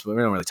 "I know we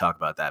don't really talk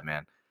about that,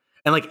 man."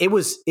 And like it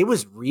was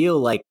real,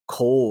 like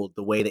cold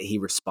the way that he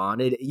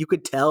responded. You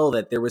could tell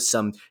that there was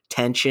some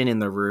tension in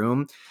the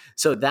room.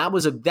 So that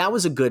was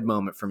a good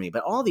moment for me.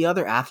 But all the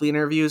other athlete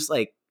interviews,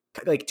 like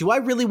do I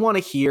really want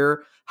to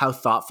hear how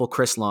thoughtful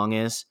Chris Long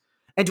is?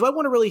 And do I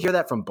want to really hear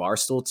that from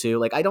Barstool too?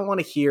 Like, I don't want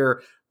to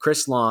hear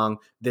Chris Long,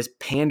 this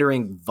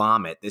pandering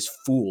vomit, this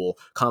fool,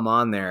 come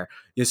on there.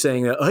 You're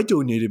saying that I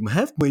donated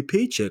half my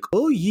paycheck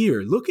all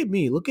year. Look at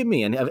me.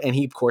 And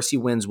he, of course, he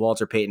wins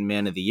Walter Payton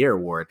Man of the Year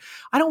award.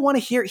 I don't want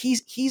to hear.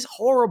 He's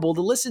horrible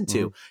to listen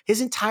to. Mm. His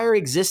entire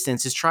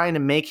existence is trying to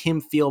make him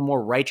feel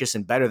more righteous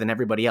and better than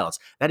everybody else.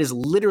 That is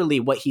literally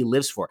what he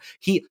lives for.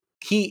 He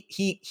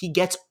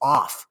gets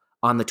off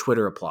on the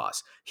Twitter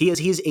applause.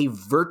 He's a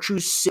virtue,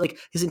 like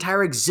his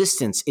entire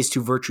existence is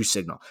to virtue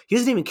signal. He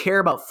doesn't even care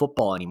about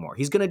football anymore.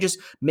 He's going to just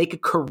make a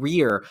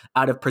career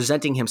out of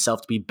presenting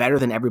himself to be better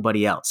than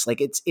everybody else.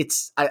 Like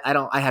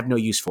I have no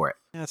use for it.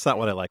 That's not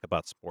what I like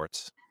about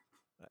sports.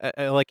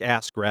 I like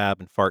ass grab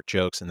and fart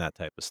jokes and that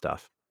type of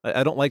stuff.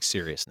 I don't like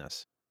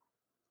seriousness.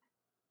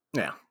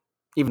 Yeah.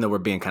 Even though we're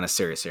being kind of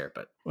serious here,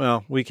 but.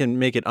 Well, we can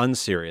make it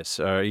unserious.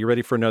 Are you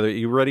ready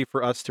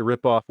for us to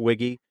rip off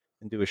Wiggy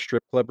and do a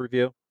strip club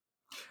review?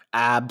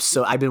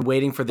 So I've been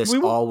waiting for this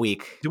all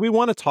week. Do we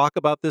want to talk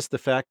about this? The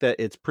fact that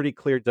it's pretty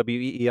clear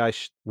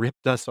WEEI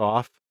ripped us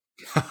off.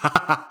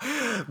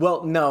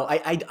 Well, no,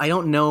 I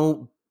don't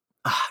know.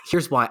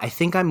 Here's why. I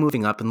think I'm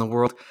moving up in the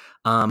world.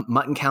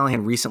 Mutton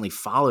Callahan recently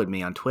followed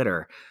me on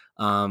Twitter.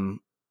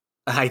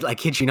 I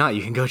kid you not.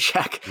 You can go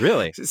check.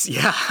 Really?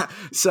 Yeah.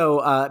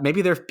 So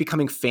maybe they're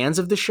becoming fans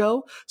of the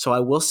show. So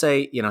I will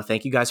say,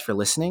 thank you guys for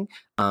listening.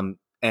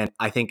 And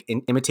I think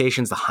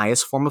imitation is the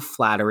highest form of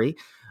flattery.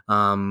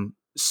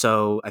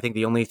 So I think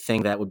the only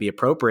thing that would be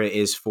appropriate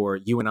is for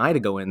you and I to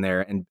go in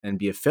there and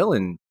be a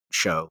fill-in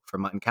show for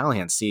Mutt and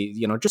Callahan. See,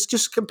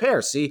 just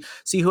compare. See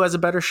who has a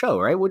better show,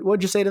 right?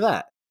 What'd you say to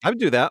that? I would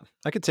do that.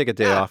 I could take a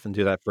day off and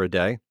do that for a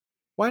day.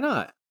 Why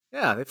not?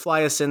 Yeah, they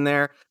fly us in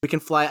there. We can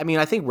fly. I mean,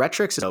 I think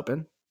Retrix is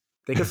open.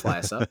 They could fly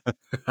us up.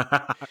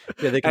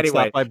 Yeah, they can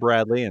stop by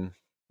Bradley and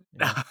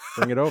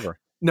bring it over.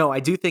 No,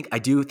 I do think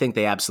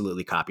they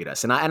absolutely copied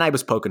us, and I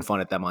was poking fun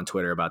at them on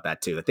Twitter about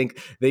that too. I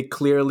think they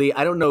clearly.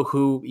 I don't know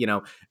who.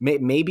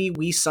 Maybe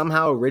we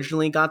somehow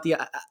originally got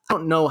I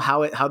don't know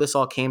how this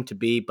all came to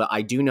be, but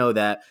I do know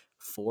that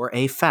for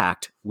a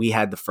fact we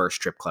had the first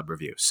strip club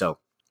review. So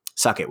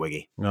suck it,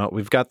 Wiggy. No,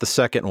 we've got the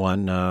second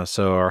one.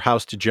 So our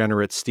house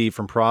degenerate Steve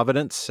from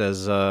Providence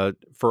says,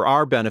 for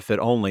our benefit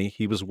only,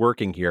 he was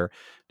working here,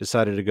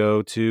 decided to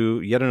go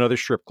to yet another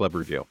strip club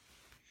review.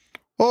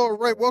 All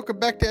right, welcome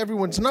back to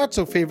everyone's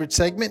not-so-favorite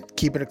segment,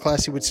 Keeping It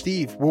Classy with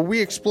Steve, where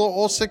we explore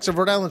all 6 of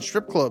Rhode Island's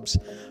strip clubs.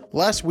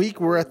 Last week,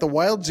 we were at the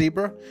Wild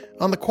Zebra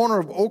on the corner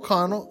of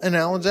O'Connell and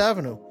Allens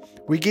Avenue.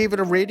 We gave it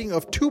a rating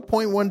of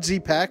 2.1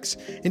 Z-Packs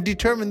and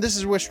determined this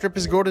is where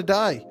strippers go to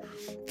die.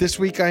 This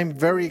week, I am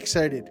very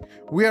excited.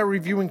 We are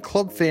reviewing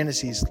Club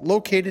Fantasies,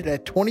 located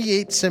at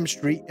 28 Sim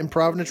Street in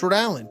Providence, Rhode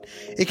Island.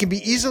 It can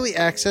be easily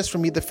accessed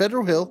from either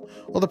Federal Hill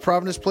or the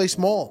Providence Place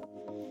Mall.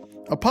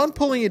 Upon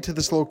pulling into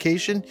this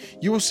location,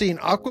 you will see an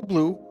aqua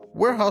blue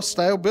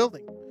warehouse-style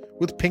building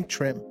with pink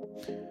trim.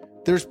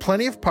 There is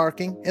plenty of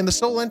parking, and the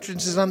sole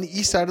entrance is on the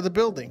east side of the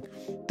building.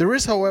 There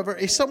is, however,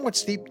 a somewhat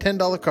steep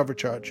 $10 cover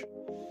charge.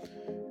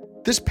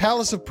 This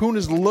Palace of Poon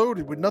is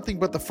loaded with nothing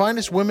but the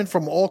finest women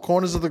from all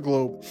corners of the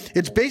globe.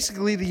 It's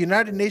basically the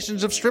United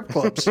Nations of strip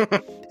clubs.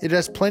 It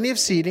has plenty of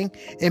seating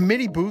and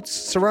mini booths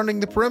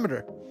surrounding the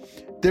perimeter.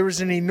 There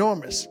is an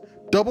enormous,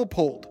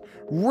 double-poled,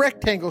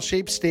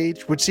 rectangle-shaped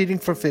stage with seating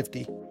for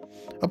 50.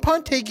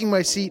 Upon taking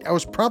my seat, I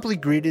was promptly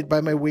greeted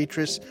by my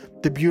waitress,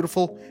 the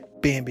beautiful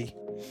Bambi.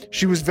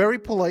 She was very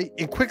polite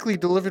and quickly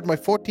delivered my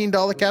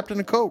 $14 Captain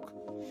of Coke.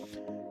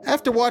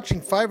 After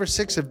watching 5 or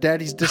 6 of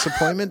Daddy's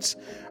disappointments,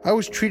 I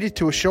was treated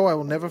to a show I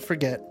will never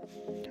forget.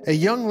 A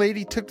young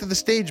lady took to the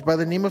stage by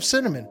the name of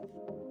Cinnamon.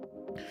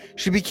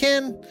 She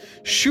began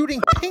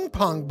shooting ping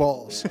pong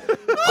balls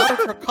out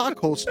of her cock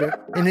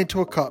holster and into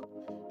a cup.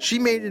 She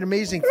made an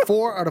amazing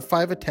 4 out of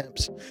 5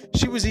 attempts.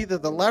 She was either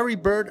the Larry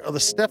Bird or the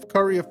Steph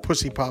Curry of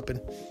pussy popping.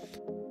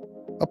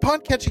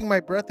 Upon catching my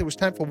breath, it was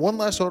time for one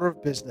last order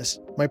of business,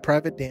 my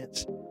private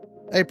dance.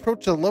 I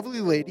approached a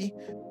lovely lady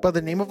by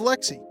the name of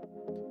Lexi.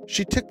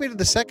 She took me to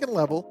the second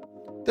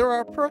level. There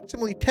are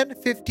approximately 10 to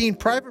 15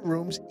 private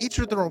rooms, each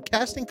with their own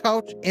casting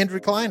couch and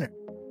recliner.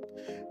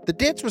 The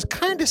dance was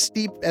kind of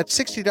steep at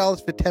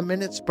 $60 for 10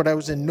 minutes, but I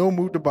was in no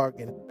mood to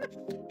bargain.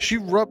 She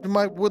rubbed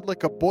my wood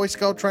like a Boy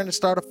Scout trying to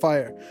start a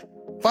fire.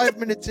 5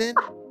 minutes in,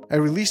 I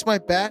released my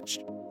batch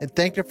and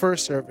thanked her for her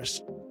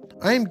service.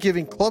 I am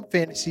giving Club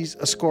Fantasies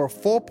a score of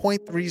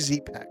 4.3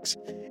 Z-Packs,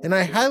 and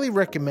I highly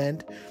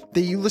recommend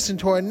that you listen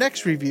to our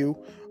next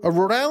review, a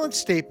Rhode Island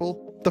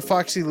staple, the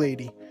Foxy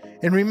Lady.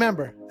 And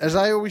remember, as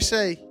I always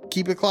say,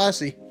 keep it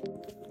classy.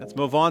 That's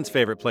Mo Vaughn's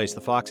favorite place, the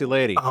Foxy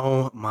Lady.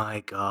 Oh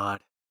my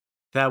God.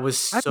 That was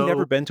so... I've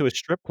never been to a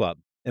strip club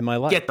in my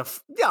life. Get the...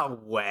 No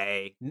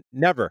way.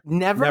 Never.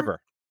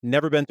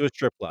 Never been to a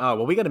strip club. Oh,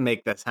 well, we got to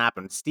make this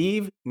happen.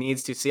 Steve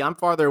needs to see. I'm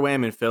farther away.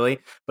 I'm in Philly,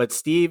 but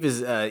Steve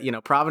is,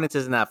 Providence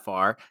isn't that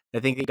far. I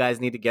think you guys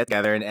need to get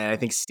together, and I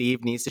think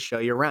Steve needs to show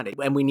you around it.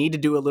 And we need to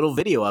do a little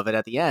video of it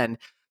at the end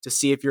to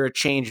see if you're a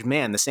changed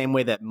man. The same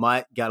way that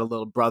Mutt got a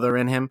little brother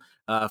in him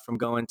from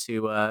going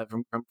to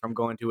from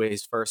going to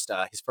his first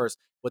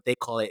what they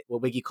call it,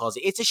 what Wiggy calls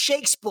it. It's a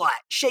shake spot,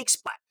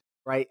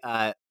 right?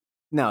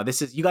 No,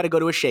 this is, you got to go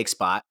to a shake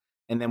spot,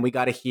 and then we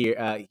got to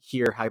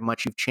hear how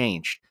much you've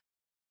changed.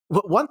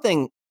 One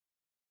thing,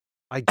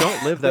 I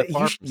don't live that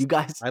far. You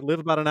guys, I live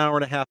about an hour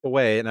and a half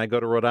away, and I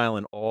go to Rhode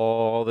Island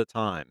all the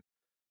time.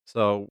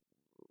 So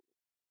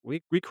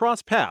we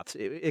cross paths.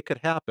 It could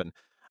happen.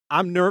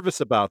 I'm nervous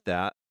about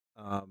that.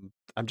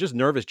 I'm just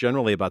nervous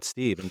generally about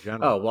Steve in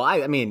general. Oh well,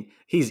 I mean,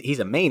 he's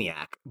a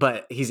maniac,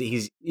 but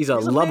he's a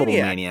lovable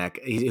maniac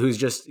who's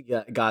just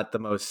got the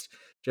most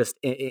just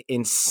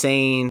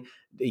insane,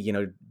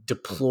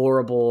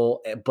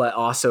 deplorable, but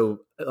also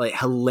like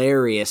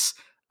hilarious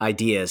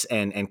ideas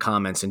and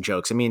comments and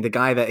jokes. I mean, the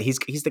guy that he's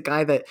the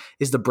guy that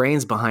is the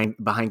brains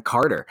behind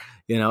Carter,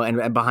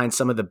 and behind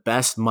some of the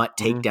best Mutt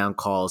takedown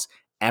calls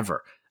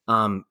ever.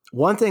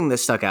 One thing that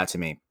stuck out to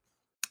me,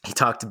 he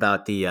talked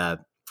about the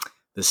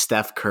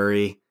Steph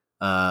Curry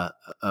or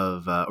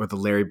the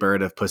Larry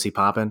Bird of pussy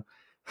popping.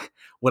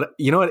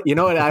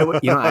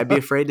 I'd be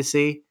afraid to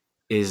see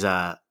is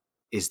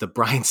the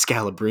Brian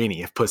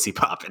Scalabrine of pussy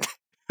popping.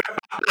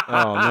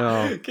 Oh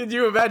no! Can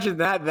you imagine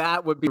that?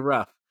 That would be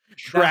rough.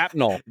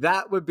 Shrapnel.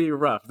 That would be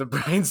rough. The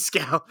Brian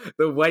Scal,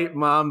 the White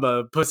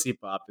Mamba pussy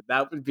popping.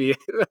 That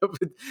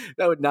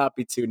would not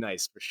be too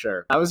nice for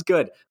sure. That was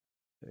good.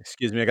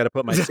 Excuse me, I got to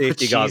put my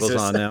safety goggles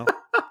on now.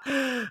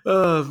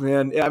 Oh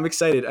man, yeah, I'm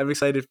excited. I'm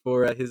excited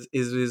for his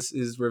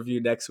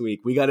review next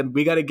week. We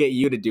gotta get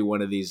you to do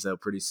one of these though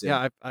pretty soon.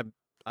 Yeah,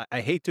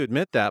 I hate to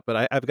admit that,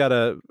 but I've got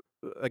to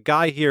a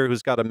guy here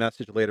who's got a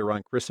message later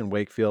on, Chris in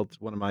Wakefield,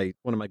 one of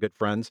my good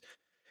friends.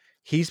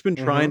 He's been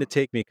trying to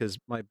take me because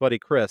my buddy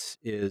Chris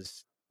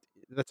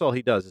that's all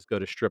he does is go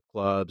to strip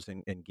clubs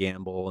and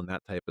gamble and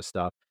that type of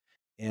stuff.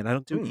 And I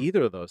don't do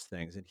either of those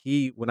things. And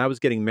when I was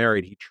getting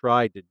married, he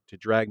tried to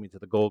drag me to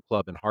the Gold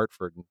Club in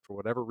Hartford, and for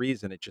whatever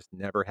reason, it just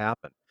never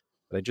happened.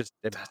 But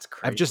That's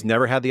I've just crazy.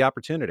 never had the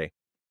opportunity.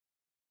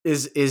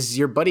 Is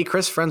your buddy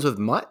Chris friends with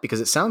Mutt? Because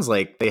it sounds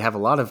like they have a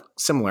lot of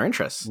similar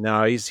interests.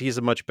 No, he's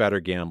a much better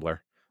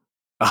gambler.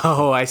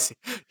 Oh, I see.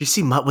 You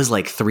see, Mutt was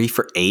like 3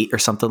 for 8 or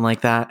something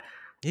like that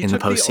He in the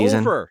took the postseason.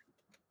 over.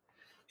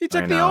 He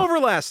took the over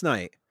last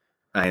night.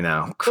 I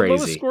know, The crazy.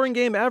 lowest scoring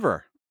game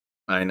ever.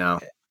 I know.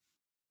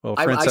 Well,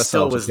 I Francesa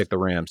still also was picked the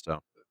Rams, so.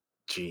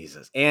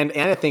 Jesus, and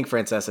I think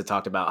Francesa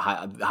talked about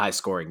high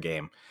scoring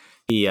game.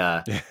 He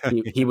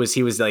was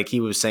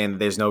saying that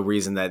there's no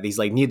reason that he's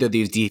like neither of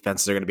these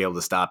defenses are going to be able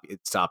to stop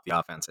the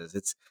offenses.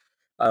 It's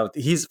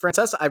he's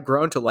Francesa. I've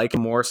grown to like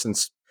him more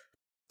since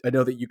I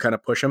know that you kind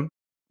of push him,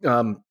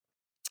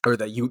 or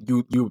that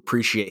you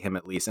appreciate him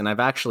at least. And I've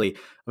actually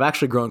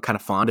grown kind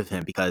of fond of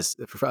him because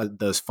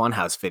those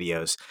Funhouse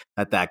videos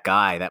that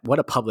guy, that what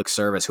a public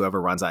service, whoever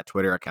runs that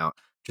Twitter account,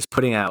 just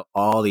putting out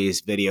all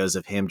these videos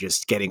of him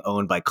just getting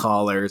owned by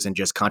callers and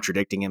just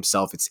contradicting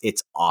himself.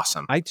 It's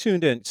awesome. I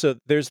tuned in. So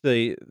there's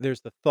the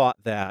thought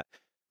that,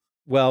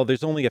 well,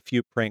 there's only a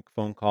few prank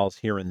phone calls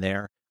here and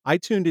there. I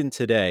tuned in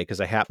today because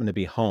I happened to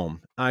be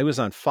home. I was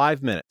on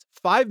 5 minutes.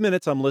 5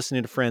 minutes, I'm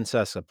listening to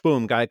Francesa.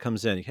 Boom, guy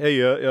comes in.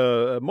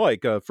 Hey,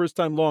 Mike, first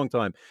time, long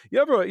time. You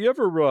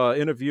ever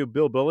interview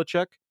Bill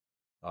Belichick?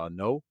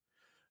 No.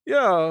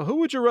 Yeah, who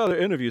would you rather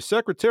interview,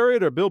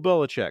 Secretariat or Bill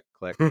Belichick?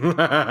 Click.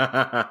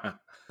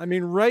 I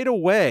mean, right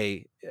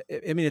away.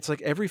 I mean, it's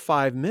like every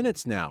 5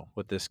 minutes now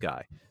with this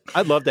guy.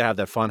 I'd love to have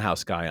that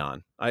Funhouse guy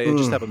on. I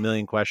just have a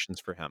million questions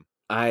for him.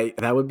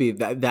 That would be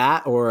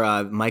that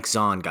or Mike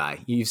Zahn guy.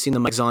 You've seen the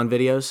Mike Zahn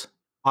videos?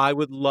 I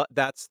would love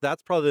that's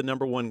probably the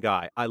number one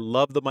guy. I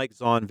love the Mike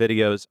Zahn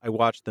videos. I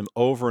watch them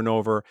over and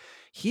over.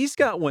 He's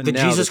got one The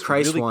now Jesus that's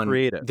Christ really one.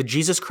 creative. The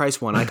Jesus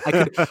Christ one.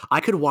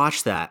 I could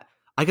watch that.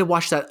 I could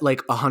watch that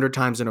like 100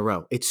 times in a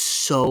row. It's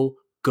so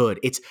good.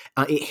 It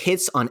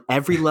hits on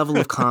every level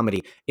of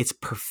comedy. It's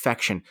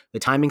perfection. The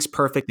timing's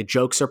perfect. The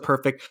jokes are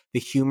perfect. The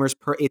humor's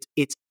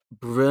it's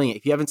brilliant.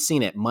 If you haven't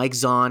seen it, Mike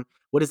Zahn.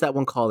 What is that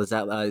one called? Is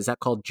that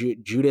called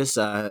Judas?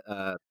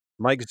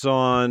 Mike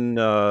Zahn,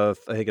 I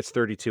think it's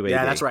 32 AD.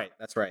 Yeah, that's right.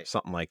 That's right.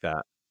 Something like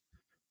that.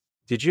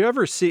 Did you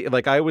ever see,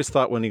 like, I always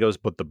thought when he goes,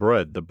 but the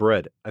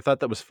bread, I thought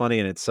that was funny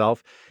in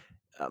itself.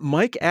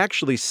 Mike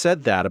actually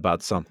said that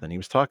about something. He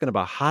was talking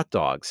about hot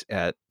dogs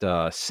at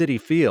Citi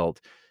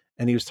Field,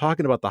 and he was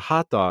talking about the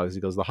hot dogs.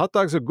 He goes, the hot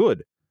dogs are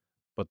good,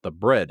 but the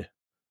bread.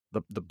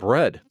 The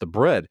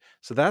bread.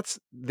 So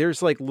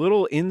there's like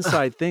little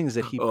inside things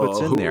that he puts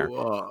in there.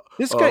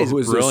 This guy's who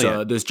is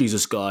brilliant. this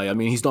Jesus guy? I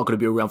mean, he's not going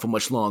to be around for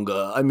much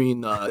longer. I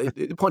mean,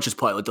 Pontius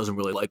Pilate doesn't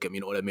really like him.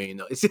 You know what I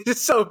mean?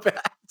 It's so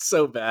bad. It's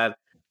so bad.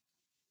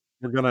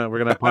 We're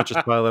gonna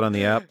Pontius Pilate on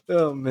the app.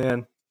 Oh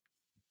man.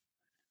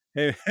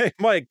 Hey,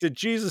 Mike, did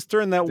Jesus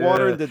turn that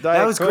water into Diet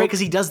That was Coke? great because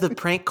he does the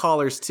prank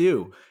callers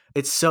too.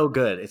 It's so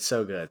good. It's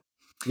so good.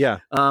 Yeah.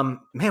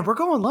 Man, we're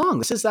going long.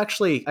 This is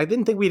actually, I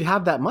didn't think we'd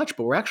have that much,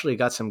 but we're actually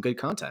got some good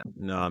content.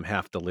 No, I'm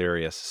half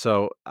delirious.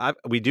 So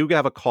we do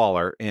have a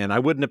caller, and I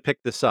wouldn't have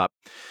picked this up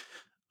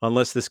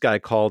unless this guy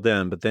called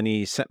in, but then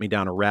he sent me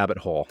down a rabbit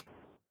hole.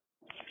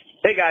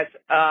 Hey, guys.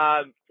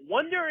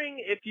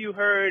 Wondering if you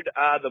heard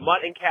the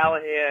Mutt and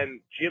Callahan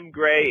Jim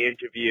Gray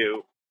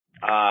interview.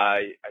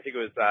 I think it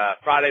was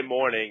Friday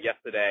morning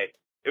yesterday.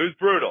 It was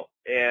brutal.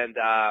 And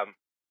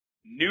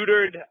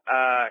neutered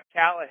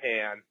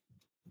Callahan,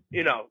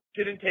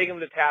 didn't take him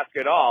to task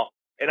at all.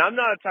 And I'm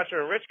not a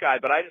Toucher and Rich guy,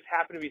 but I just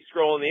happened to be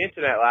scrolling the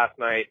internet last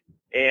night,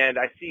 and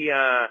I see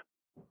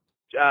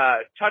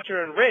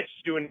Toucher and Rich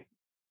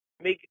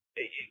make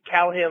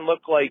Callahan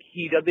look like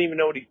he doesn't even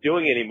know what he's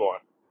doing anymore.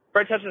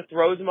 Fred Toucher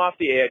throws him off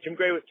the air. Jim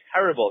Gray was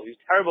terrible. He was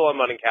terrible on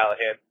Mutt and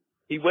Callahan.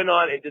 He went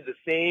on and did the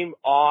same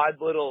odd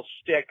little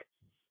shtick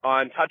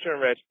on Toucher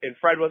and Rich, and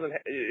Fred wasn't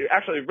 –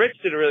 actually, Rich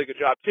did a really good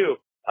job, too,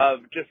 of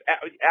just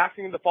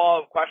asking the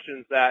follow-up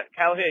questions that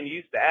Callahan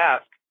used to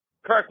ask,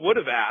 Kirk would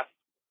have asked,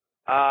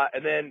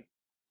 and then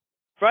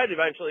Fred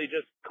eventually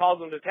just calls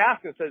him to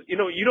task and says, you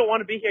don't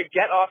want to be here,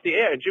 get off the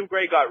air. And Jim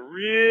Gray got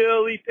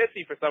really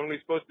pissy for someone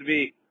who's supposed to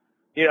be,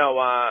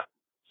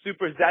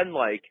 super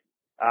zen-like.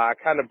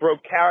 Kind of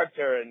broke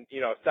character and,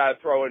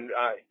 started throwing,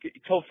 he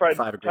told Fred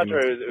Toucher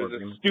it was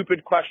a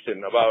stupid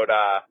question about,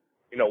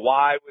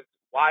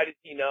 why did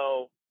he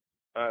know,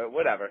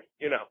 whatever,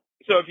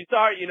 So if you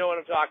saw it, you know what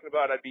I'm talking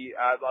about.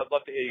 I'd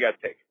love to hear you guys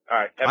take. All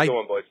right. Have a good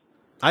one, boys.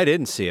 I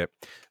didn't see it.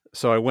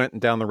 So I went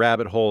down the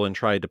rabbit hole and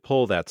tried to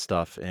pull that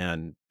stuff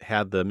and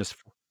had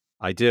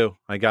I do.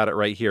 I got it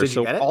right here. Did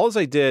you get it? All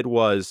I did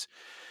was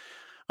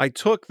I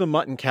took the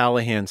Mutt and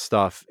Callahan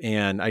stuff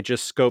and I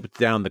just scoped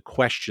down the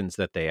questions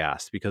that they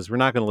asked, because we're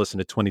not going to listen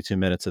to 22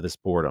 minutes of this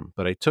boredom.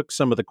 But I took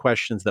some of the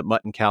questions that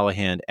Mutt and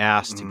Callahan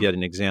asked to get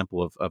an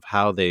example of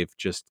how they've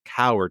just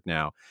cowered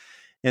now.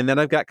 And then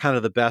I've got kind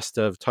of the best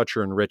of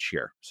Toucher and Rich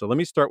here. So let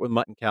me start with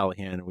Mutt and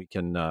Callahan, and we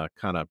can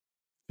kind of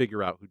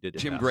figure out who did it.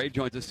 Jim best. Gray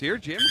joins us here.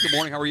 Jim, good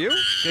morning. How are you?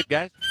 Good,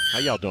 guys. How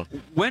y'all doing?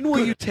 When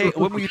will you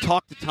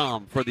talk to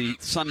Tom for the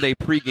Sunday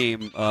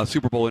pregame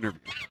Super Bowl interview?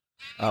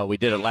 We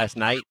did it last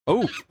night.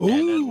 Oh, and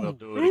then we'll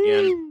do it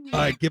again. All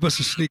right, give us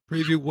a sneak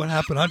preview. What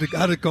happened? How did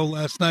it go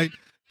last night?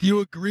 Do you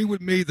agree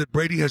with me that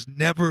Brady has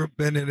never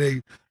been in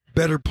a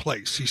better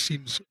place? He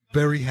seems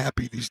very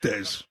happy these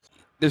days.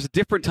 There's a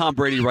different Tom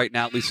Brady right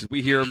now, at least as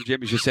we hear him.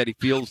 Jim, as you said,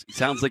 he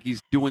sounds like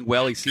he's doing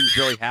well. He seems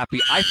very happy.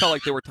 I felt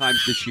like there were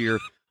times this year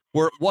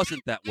where it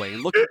wasn't that way.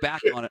 And looking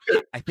back on it,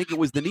 I think it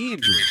was the knee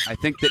injury. I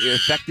think that it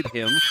affected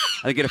him.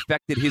 I think it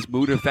affected his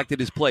mood. It affected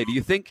his play. Do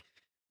you think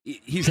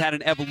he's had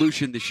an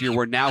evolution this year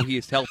where now he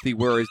is healthy,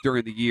 whereas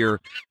during the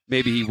year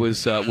maybe he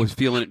was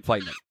feeling it and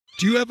fighting it?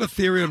 Do you have a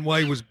theory on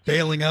why he was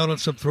bailing out on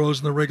some throws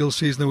in the regular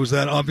season? There was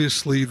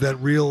obviously that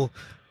real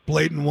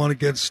blatant one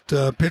against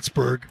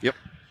Pittsburgh. Yep.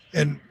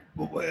 And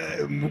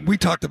we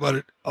talked about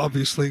it,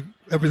 obviously.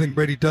 Everything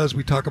Brady does,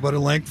 we talk about at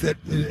length.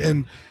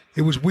 And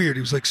it was weird.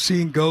 He was like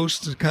seeing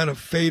ghosts and kind of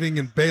fading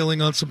and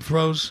bailing on some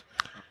throws.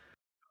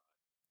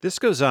 This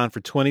goes on for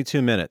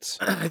 22 minutes.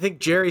 I think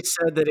Jerry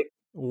said that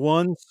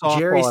one softball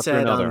Jerry after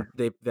said another.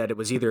 that it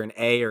was either an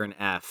A or an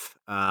F.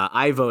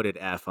 I voted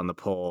F on the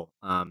poll.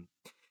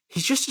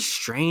 He's just a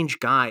strange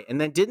guy. And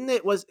then they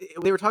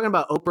were talking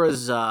about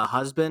Oprah's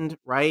husband,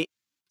 right?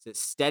 Is it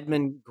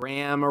Stedman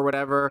Graham or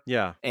whatever?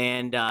 Yeah.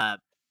 And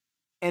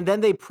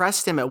then they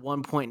pressed him at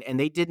one point, and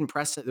they didn't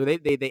press it.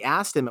 They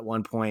asked him at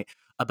one point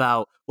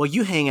about, well,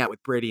 you hang out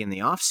with Brady in the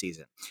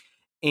offseason.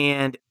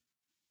 And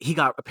he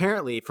got,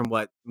 apparently, from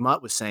what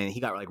Mutt was saying, he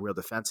got like real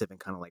defensive and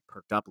kind of like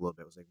perked up a little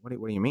bit. Was like, what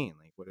do you mean?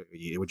 Like, do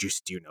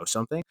you know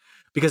something?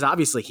 Because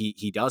obviously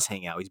he does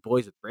hang out. He's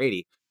boys with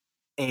Brady.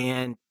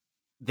 And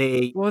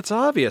well, it's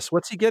obvious.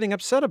 What's he getting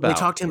upset about? They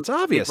talked to him. It's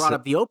obvious. They brought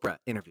up the Oprah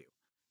interview.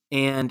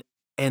 And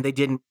they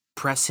didn't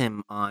press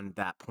him on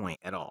that point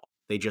at all.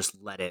 They just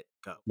let it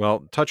go.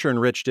 Well, Toucher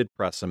and Rich did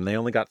press him. They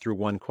only got through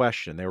one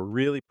question. They were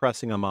really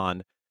pressing him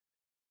on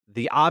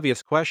the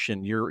obvious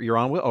question. You're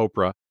on with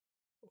Oprah.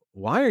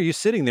 Why are you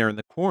sitting there in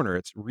the corner?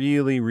 It's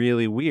really,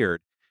 really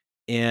weird.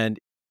 And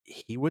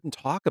he wouldn't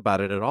talk about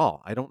it at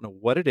all. I don't know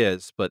what it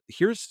is, but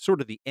here's sort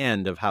of the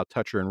end of how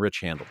Toucher and Rich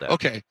handled it.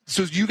 Okay,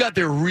 so you got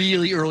there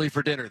really early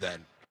for dinner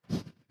then?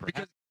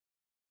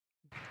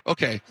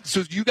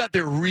 So you got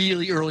there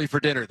really early for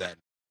dinner then?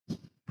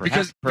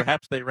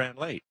 Perhaps they ran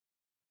late.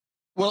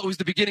 Well, it was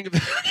the beginning of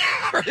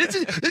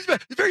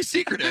it's very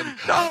secretive.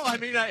 No, I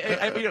mean,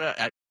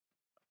 I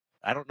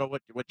don't know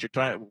what you're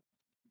trying to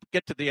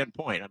get to the end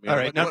point. I mean, all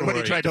right, what are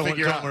you trying to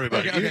figure out? Don't worry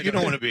about it. You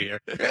don't want to be here.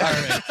 All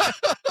right.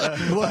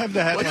 We'll have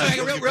the headlines.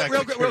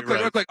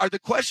 Real quick. Are the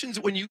questions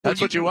when you...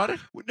 That's what you wanted?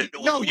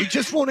 No, you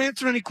just won't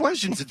answer any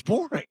questions. It's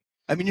boring.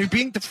 I mean, you're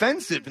being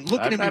defensive and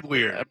looking at me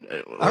weird.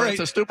 All right, it's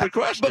a stupid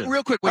question. But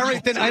real quick, all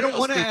right, then I don't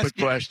want to ask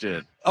you.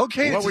 Question.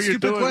 Okay, what were you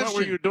doing? Question. What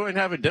were you doing?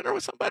 Having dinner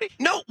with somebody?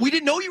 No, we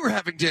didn't know you were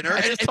having dinner.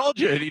 I just told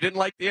you, and you didn't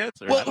like the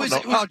answer. Well,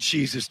 oh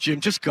Jesus,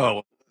 Jim, just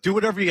go. Do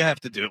whatever you have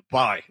to do.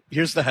 Bye.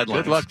 Here's the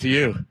headline. Good luck to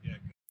you.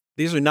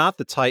 These are not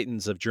the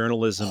titans of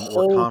journalism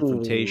or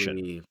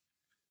confrontation.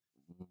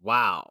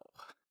 Wow.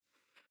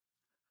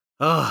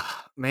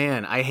 Oh,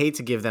 man, I hate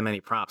to give them any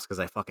props because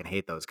I fucking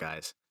hate those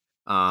guys.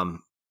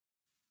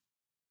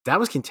 That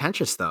was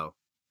contentious, though.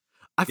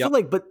 I feel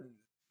like, but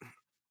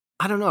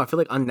I don't know. I feel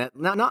like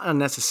not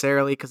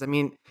unnecessarily, because I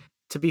mean,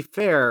 to be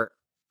fair,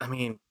 I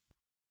mean,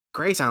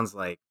 Gray sounds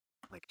like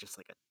just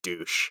like a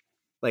douche.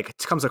 Like it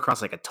comes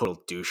across like a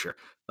total doucher.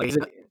 Like he's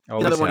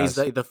another one. He's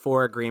the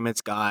Four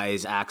Agreements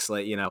guys, acts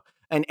like, you know,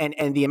 and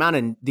the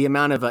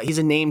amount of he's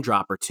a name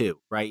dropper too,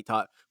 right? He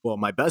thought, well,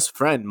 my best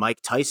friend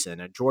Mike Tyson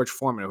and George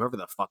Foreman, whoever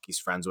the fuck he's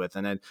friends with,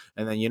 and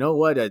then you know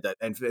what,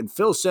 and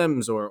Phil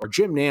Simms or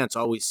Jim Nantz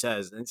always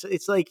says, and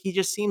it's like he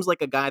just seems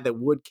like a guy that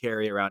would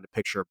carry around a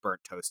picture of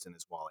burnt toast in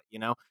his wallet. You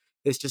know,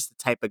 it's just the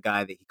type of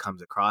guy that he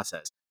comes across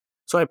as.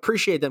 So I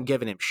appreciate them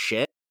giving him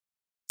shit.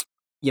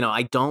 You know,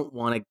 I don't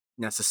want to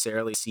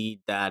necessarily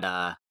see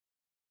that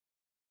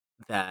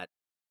that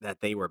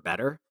they were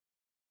better,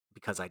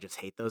 because I just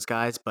hate those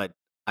guys, but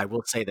I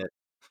will say that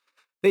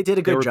they did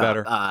a good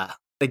job.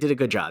 They did a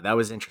good job. That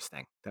was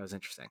interesting.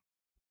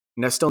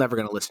 And I'm still never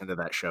going to listen to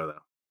that show,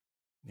 though.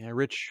 Yeah,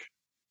 Rich.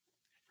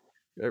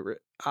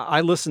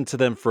 I listened to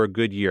them for a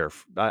good year.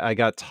 I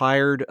got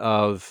tired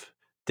of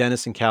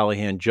Dennis and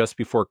Callahan just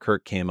before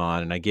Kirk came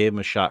on, and I gave him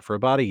a shot for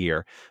about a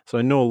year. So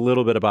I know a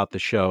little bit about the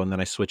show, and then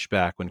I switched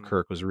back when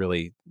Kirk was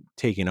really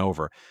taking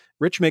over.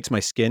 Rich makes my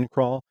skin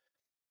crawl.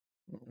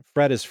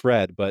 Fred is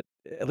Fred, but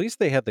at least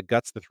they had the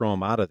guts to throw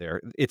him out of there.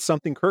 It's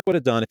something Kirk would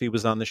have done if he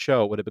was on the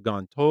show. It would have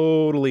gone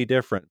totally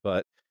different.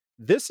 But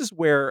this is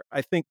where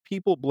I think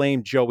people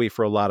blame Joey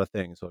for a lot of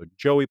things. So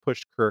Joey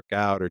pushed Kirk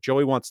out, or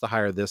Joey wants to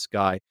hire this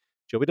guy.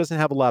 Joey doesn't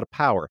have a lot of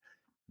power.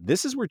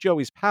 This is where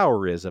Joey's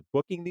power is, of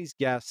booking these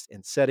guests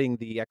and setting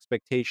the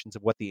expectations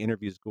of what the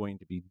interview is going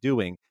to be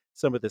doing,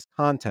 some of this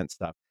content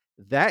stuff.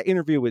 That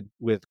interview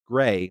with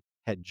Gray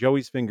had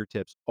Joey's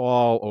fingertips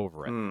all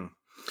over it.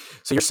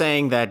 So you're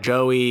saying that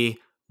Joey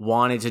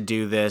wanted to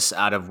do this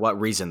out of what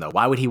reason, though?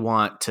 Why would he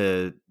want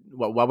to?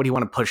 Why would he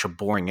want to push a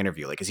boring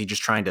interview? Like, is he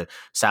just trying to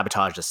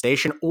sabotage the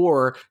station,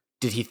 or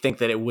did he think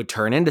that it would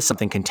turn into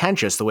something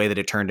contentious the way that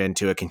it turned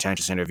into a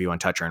contentious interview on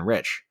Toucher and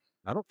Rich?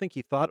 I don't think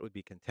he thought it would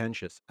be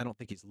contentious. I don't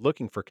think he's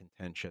looking for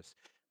contentious.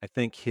 I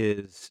think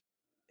his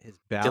looking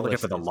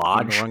ballast for the is in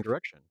lodge? the wrong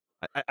direction.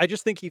 I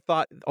just think he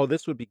thought, oh,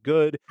 this would be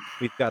good.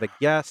 We've got a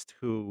guest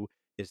who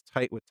is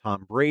tight with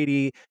Tom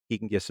Brady. He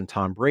can give some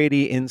Tom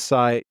Brady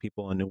insight.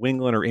 People in New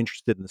England are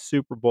interested in the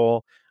Super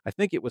Bowl. I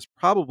think it was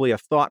probably a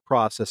thought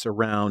process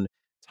around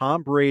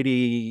Tom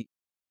Brady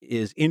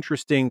is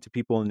interesting to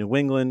people in New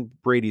England.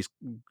 Brady's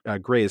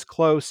Gray is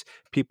close.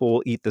 People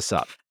will eat this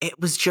up. It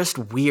was just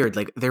weird.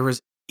 Like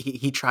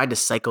he tried to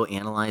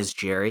psychoanalyze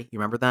Jerry. You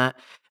remember that?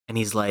 And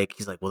he's like,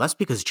 well, that's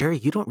because Jerry,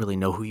 you don't really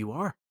know who you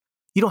are.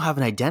 You don't have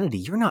an identity.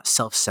 You're not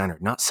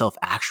self-centered, not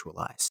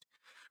self-actualized,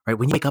 right?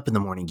 When you wake up in the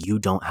morning, you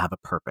don't have a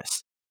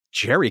purpose.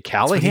 Jerry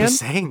That's what he Callahan? was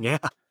saying, yeah.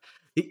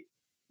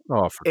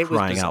 Oh, for It was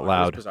crying bizarre. out It was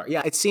loud. bizarre.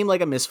 Yeah, it seemed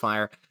like a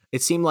misfire.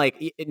 It seemed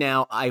like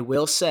now I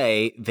will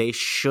say they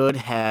should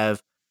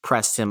have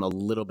pressed him a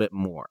little bit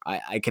more.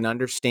 I can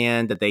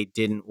understand that they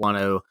didn't want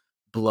to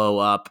blow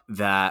up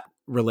that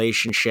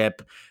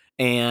relationship,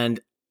 and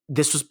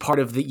this was part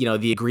of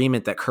the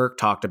agreement that Kirk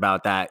talked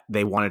about that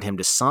they wanted him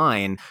to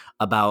sign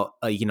about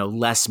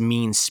less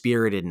mean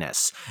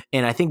spiritedness.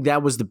 And I think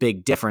that was the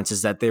big difference,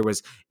 is that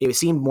it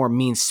seemed more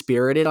mean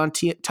spirited on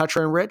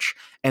Toucher and Rich,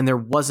 and there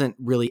wasn't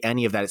really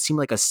any of that. It seemed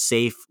like a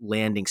safe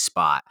landing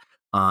spot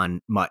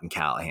on Mutt and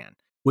Callahan,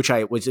 which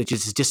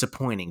is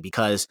disappointing,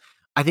 because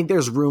I think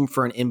there's room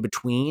for an in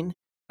between.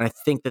 And I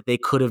think that they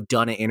could have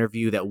done an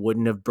interview that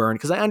wouldn't have burned,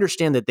 because I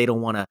understand that they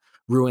don't want to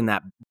burn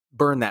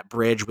that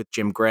bridge with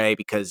Jim Gray,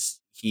 because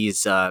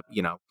he's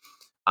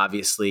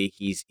obviously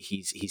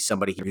he's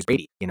somebody who's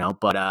Brady,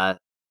 but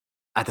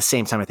at the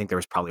same time, I think there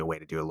was probably a way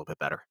to do it a little bit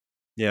better.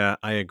 Yeah,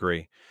 I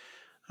agree.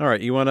 All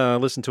right, you want to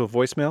listen to a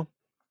voicemail?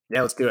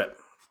 Yeah, let's do it.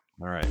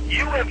 All right.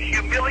 You have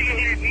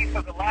humiliated me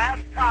for the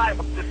last time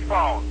with this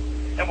phone.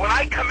 And when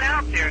I come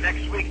out there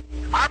next week,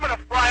 I'm going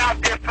to fly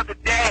out there for the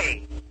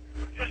day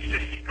just to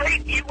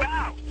straighten you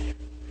out.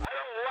 I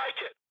don't like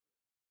it.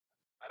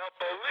 I don't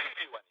believe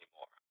you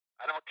anymore.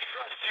 I don't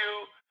trust you.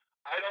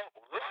 I don't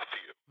love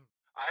you.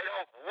 I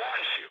don't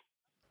want you.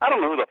 I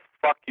don't know who the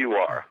fuck you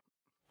are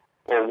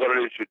or what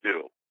it is you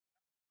do.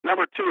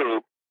 Number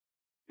two,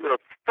 you're a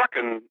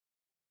fucking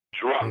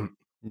drunk.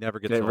 Never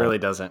gets It old. really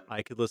doesn't.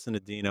 I could listen to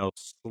Dino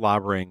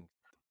slobbering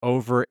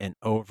over and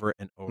over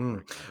and over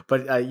again.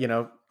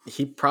 But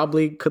he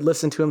probably could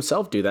listen to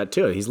himself do that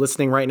too. He's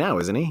listening right now,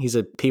 isn't he? He's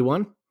a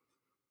P1.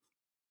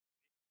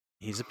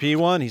 He's a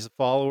P1. He's a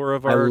follower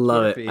of I our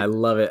love Twitter it. feed. I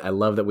love it. I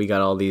love that we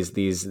got all these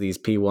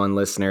P1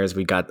 listeners.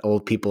 We got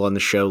old people on the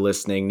show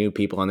listening, new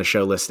people on the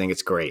show listening.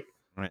 It's great.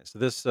 All right, so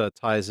this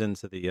ties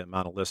into the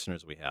amount of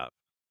listeners we have.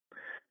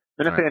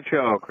 Minifan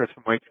Show, Chris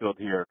from Wakefield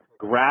here.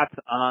 Congrats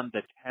on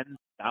the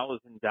 10,000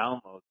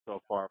 downloads so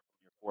far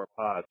from your 4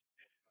 pods.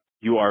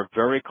 You are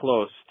very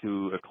close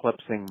to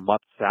eclipsing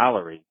Mutt's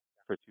salary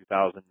for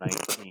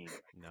 2019.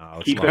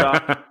 No, Keep it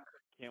up.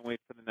 Can't wait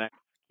for the next.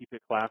 Keep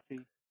it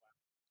classy.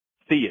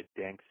 See you,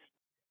 dinks.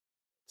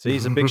 So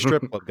he's a big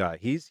strip club guy.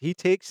 He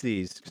takes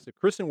these. So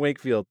Chris in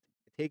Wakefield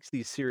takes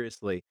these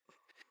seriously,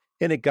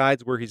 and it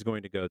guides where he's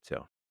going to go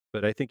to.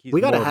 But I think he's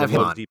We gotta more of have a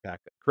him low on. Deepak.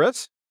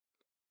 Chris?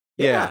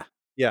 Yeah.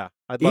 Yeah.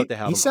 I'd love to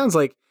have He him. sounds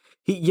like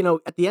he.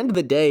 At the end of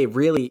the day,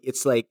 really,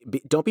 it's like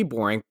don't be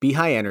boring. Be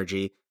high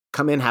energy.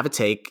 Come in, have a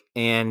take,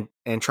 and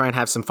try and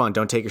have some fun.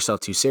 Don't take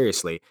yourself too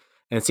seriously.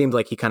 And it seemed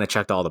like he kind of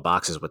checked all the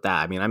boxes with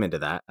that. I mean, I'm into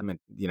that. I mean,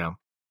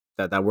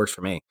 that works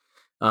for me.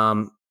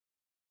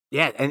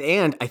 Yeah,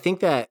 and I think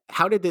that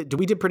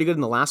we did pretty good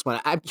in the last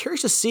one. I'm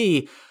curious to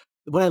see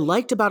what I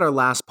liked about our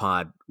last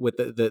pod with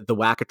the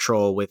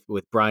Wackatroll with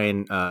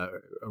Brian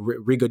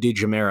Rigo Di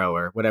Janeiro,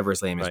 or whatever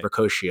his name is, Right.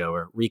 Ricocchio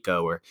or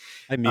Rico, or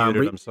I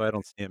muted him, so I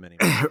don't see him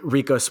anymore.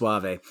 Rico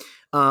Suave.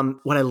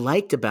 What I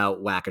liked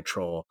about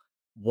Wackatroll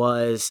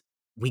was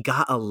we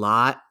got a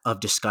lot of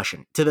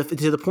discussion to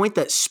the point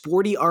that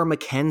Sporty R.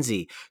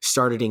 McKenzie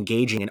started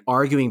engaging and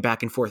arguing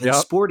back and forth. And Yep.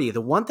 Sporty, the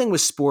one thing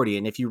with Sporty,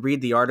 and if you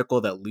read the article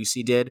that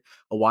Lucy did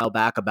a while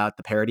back about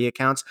the parody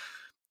accounts,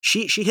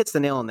 she hits the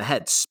nail on the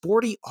head.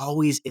 Sporty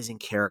always is in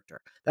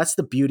character. That's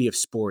the beauty of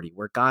Sporty,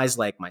 where guys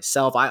like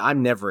myself,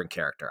 I'm never in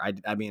character.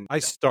 I mean, I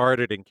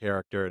started in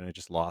character and I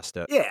just lost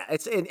it. yeah,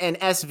 it's and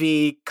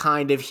SV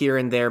kind of here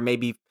and there,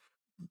 maybe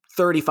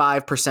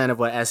 35% of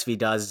what SV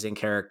does is in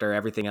character.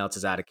 Everything else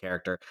is out of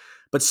character.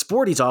 But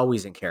Sporty's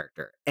always in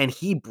character. And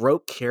he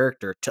broke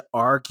character to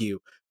argue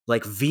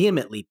like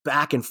vehemently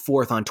back and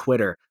forth on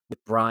Twitter with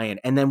Brian.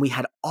 And then we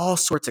had all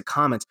sorts of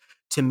comments.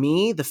 To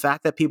me, the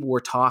fact that people were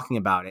talking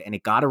about it and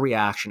it got a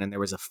reaction and there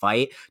was a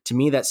fight, to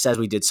me, that says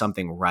we did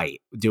something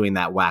right doing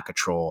that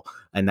Wackatroll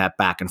and that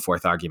back and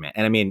forth argument.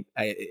 And I mean,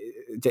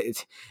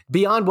 it's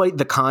beyond what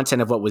the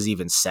content of what was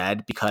even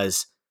said,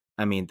 because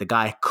I mean, the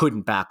guy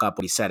couldn't back up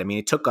what he said. I mean,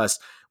 it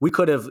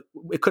could have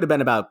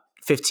been about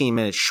 15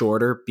 minutes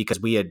shorter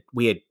because we had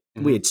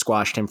we had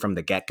squashed him from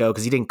the get-go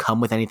because he didn't come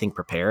with anything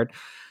prepared.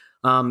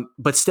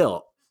 But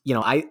still,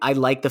 I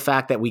like the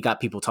fact that we got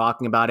people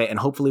talking about it, and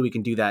hopefully we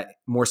can do that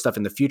more stuff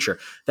in the future.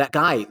 That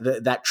guy,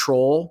 that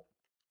troll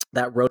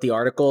that wrote the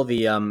article,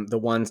 the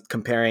one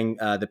comparing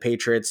the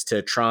Patriots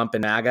to Trump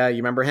and MAGA, you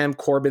remember him?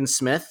 Corbin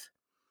Smith?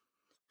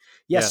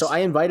 Yeah, Yes. so I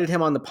invited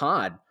him on the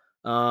pod.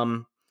 I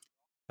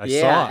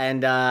saw it.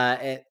 And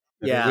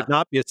It yeah. would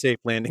not be a safe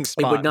landing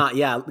spot. It would not,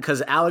 yeah,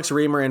 because Alex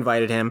Reamer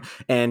invited him,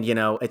 and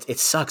it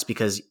sucks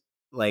because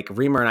like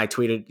Reamer and I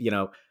tweeted,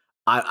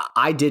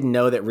 I didn't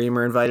know that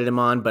Reamer invited him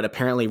on, but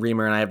apparently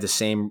Reamer and I have the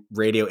same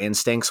radio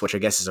instincts, which I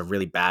guess is a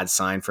really bad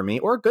sign for me,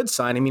 or a good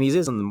sign. I mean, he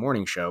is on the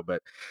morning show,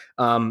 but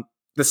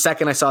the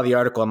second I saw the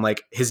article, I'm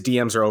like, his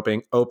DMs are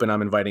open.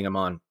 I'm inviting him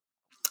on.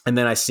 And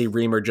then I see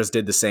Reamer just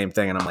did the same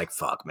thing, and I'm like,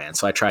 "Fuck, man!"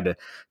 So I tried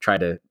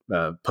to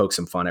poke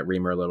some fun at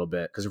Reamer a little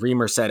bit because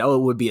Reamer said, "Oh,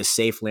 it would be a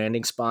safe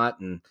landing spot,"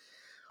 and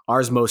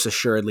ours most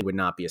assuredly would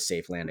not be a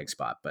safe landing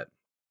spot. But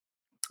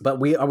are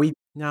we?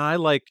 No, I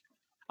like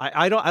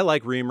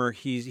Reamer.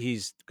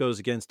 He's goes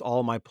against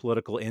all my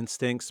political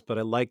instincts, but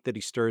I like that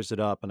he stirs it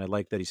up, and I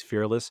like that he's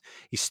fearless.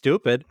 He's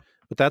stupid,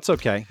 but that's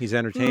okay. He's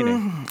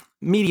entertaining.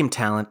 Medium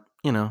talent,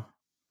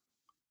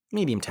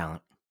 medium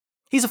talent.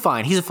 He's a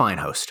fine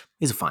host.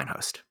 He's a fine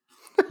host.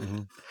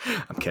 I'm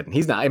kidding.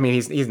 He's not. I mean,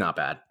 he's not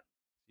bad.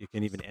 You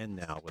can even end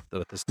now with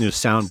this new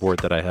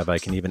soundboard that I have. I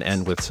can even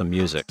end with some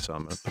music. So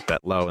I'm going to put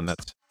that low, and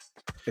that's.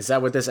 Is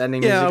that what this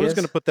ending music is? Yeah, I was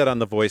going to put that on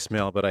the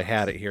voicemail, but I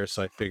had it here,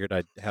 so I figured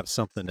I'd have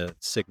something to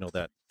signal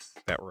that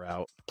we're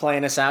out.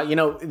 Playing us out.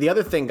 The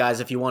other thing,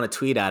 guys, if you want to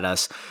tweet at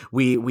us,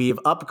 we've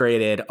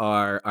upgraded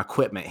our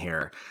equipment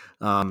here.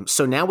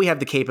 So now we have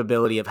the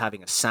capability of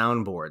having a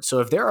soundboard. So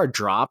if there are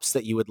drops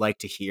that you would like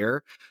to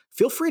hear,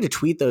 feel free to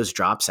tweet those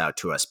drops out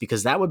to us,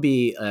 because that would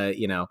be,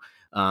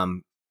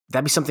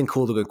 that'd be something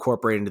cool to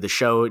incorporate into the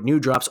show. New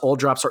drops, old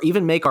drops, or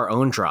even make our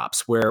own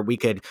drops where we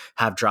could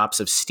have drops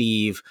of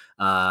Steve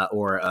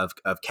or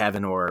of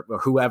Kevin or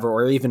whoever,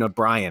 or even of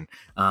Brian.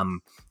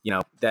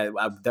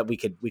 That we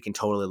can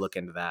totally look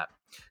into that.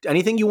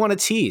 Anything you want to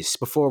tease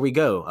before we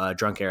go,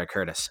 Drunk Eric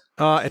Curtis?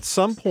 At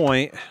some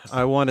point,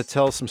 I want to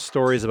tell some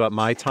stories about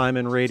my time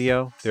in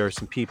radio. There are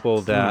some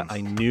people that I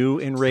knew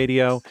in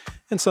radio,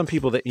 and some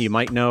people that you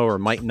might know or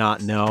might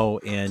not know,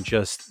 and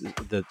just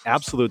the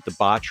absolute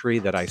debauchery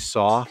that I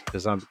saw,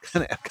 because I'm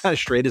kind of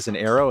straight as an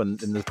arrow, and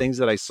the things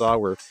that I saw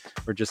were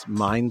just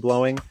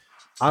mind-blowing.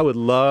 I would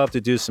love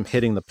to do some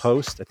hitting the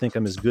post. I think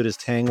I'm as good as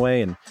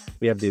Tangway, and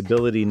we have the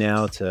ability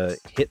now to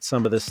hit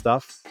some of this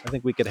stuff. I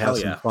think we could have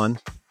some fun.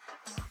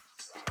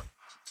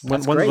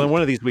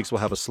 One of these weeks, we'll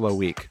have a slow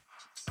week.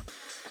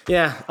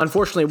 Yeah,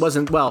 unfortunately, it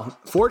wasn't. Well,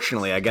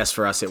 fortunately, I guess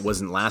for us, it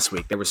wasn't last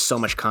week. There was so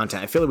much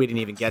content. I feel like we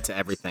didn't even get to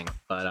everything.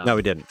 But no,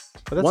 we didn't.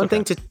 But that's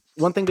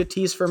one thing to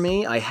tease for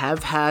me, I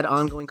have had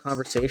ongoing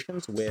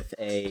conversations with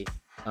a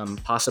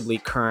possibly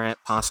current,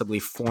 possibly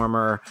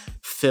former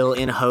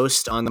fill-in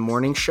host on the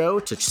morning show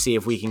to see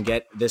if we can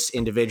get this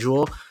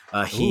individual,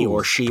 he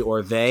or she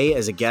or they,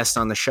 as a guest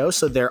on the show.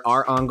 So there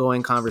are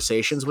ongoing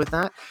conversations with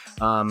that.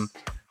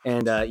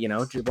 And, I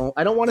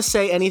don't want to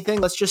say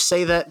anything. Let's just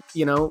say that,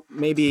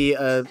 maybe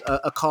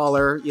a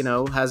caller,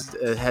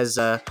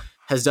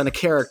 has done a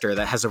character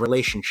that has a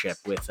relationship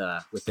with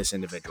this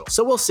individual.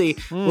 So we'll see.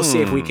 We'll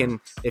see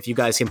if you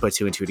guys can put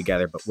two and two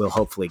together, but we'll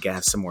hopefully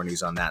have some more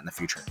news on that in the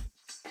future.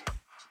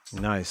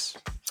 Nice.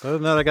 Other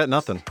than that, I got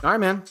nothing. All right,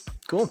 man.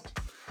 Cool.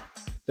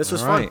 This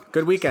was fun.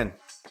 Good weekend.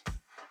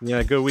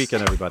 Yeah, good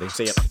weekend, everybody.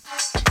 See ya.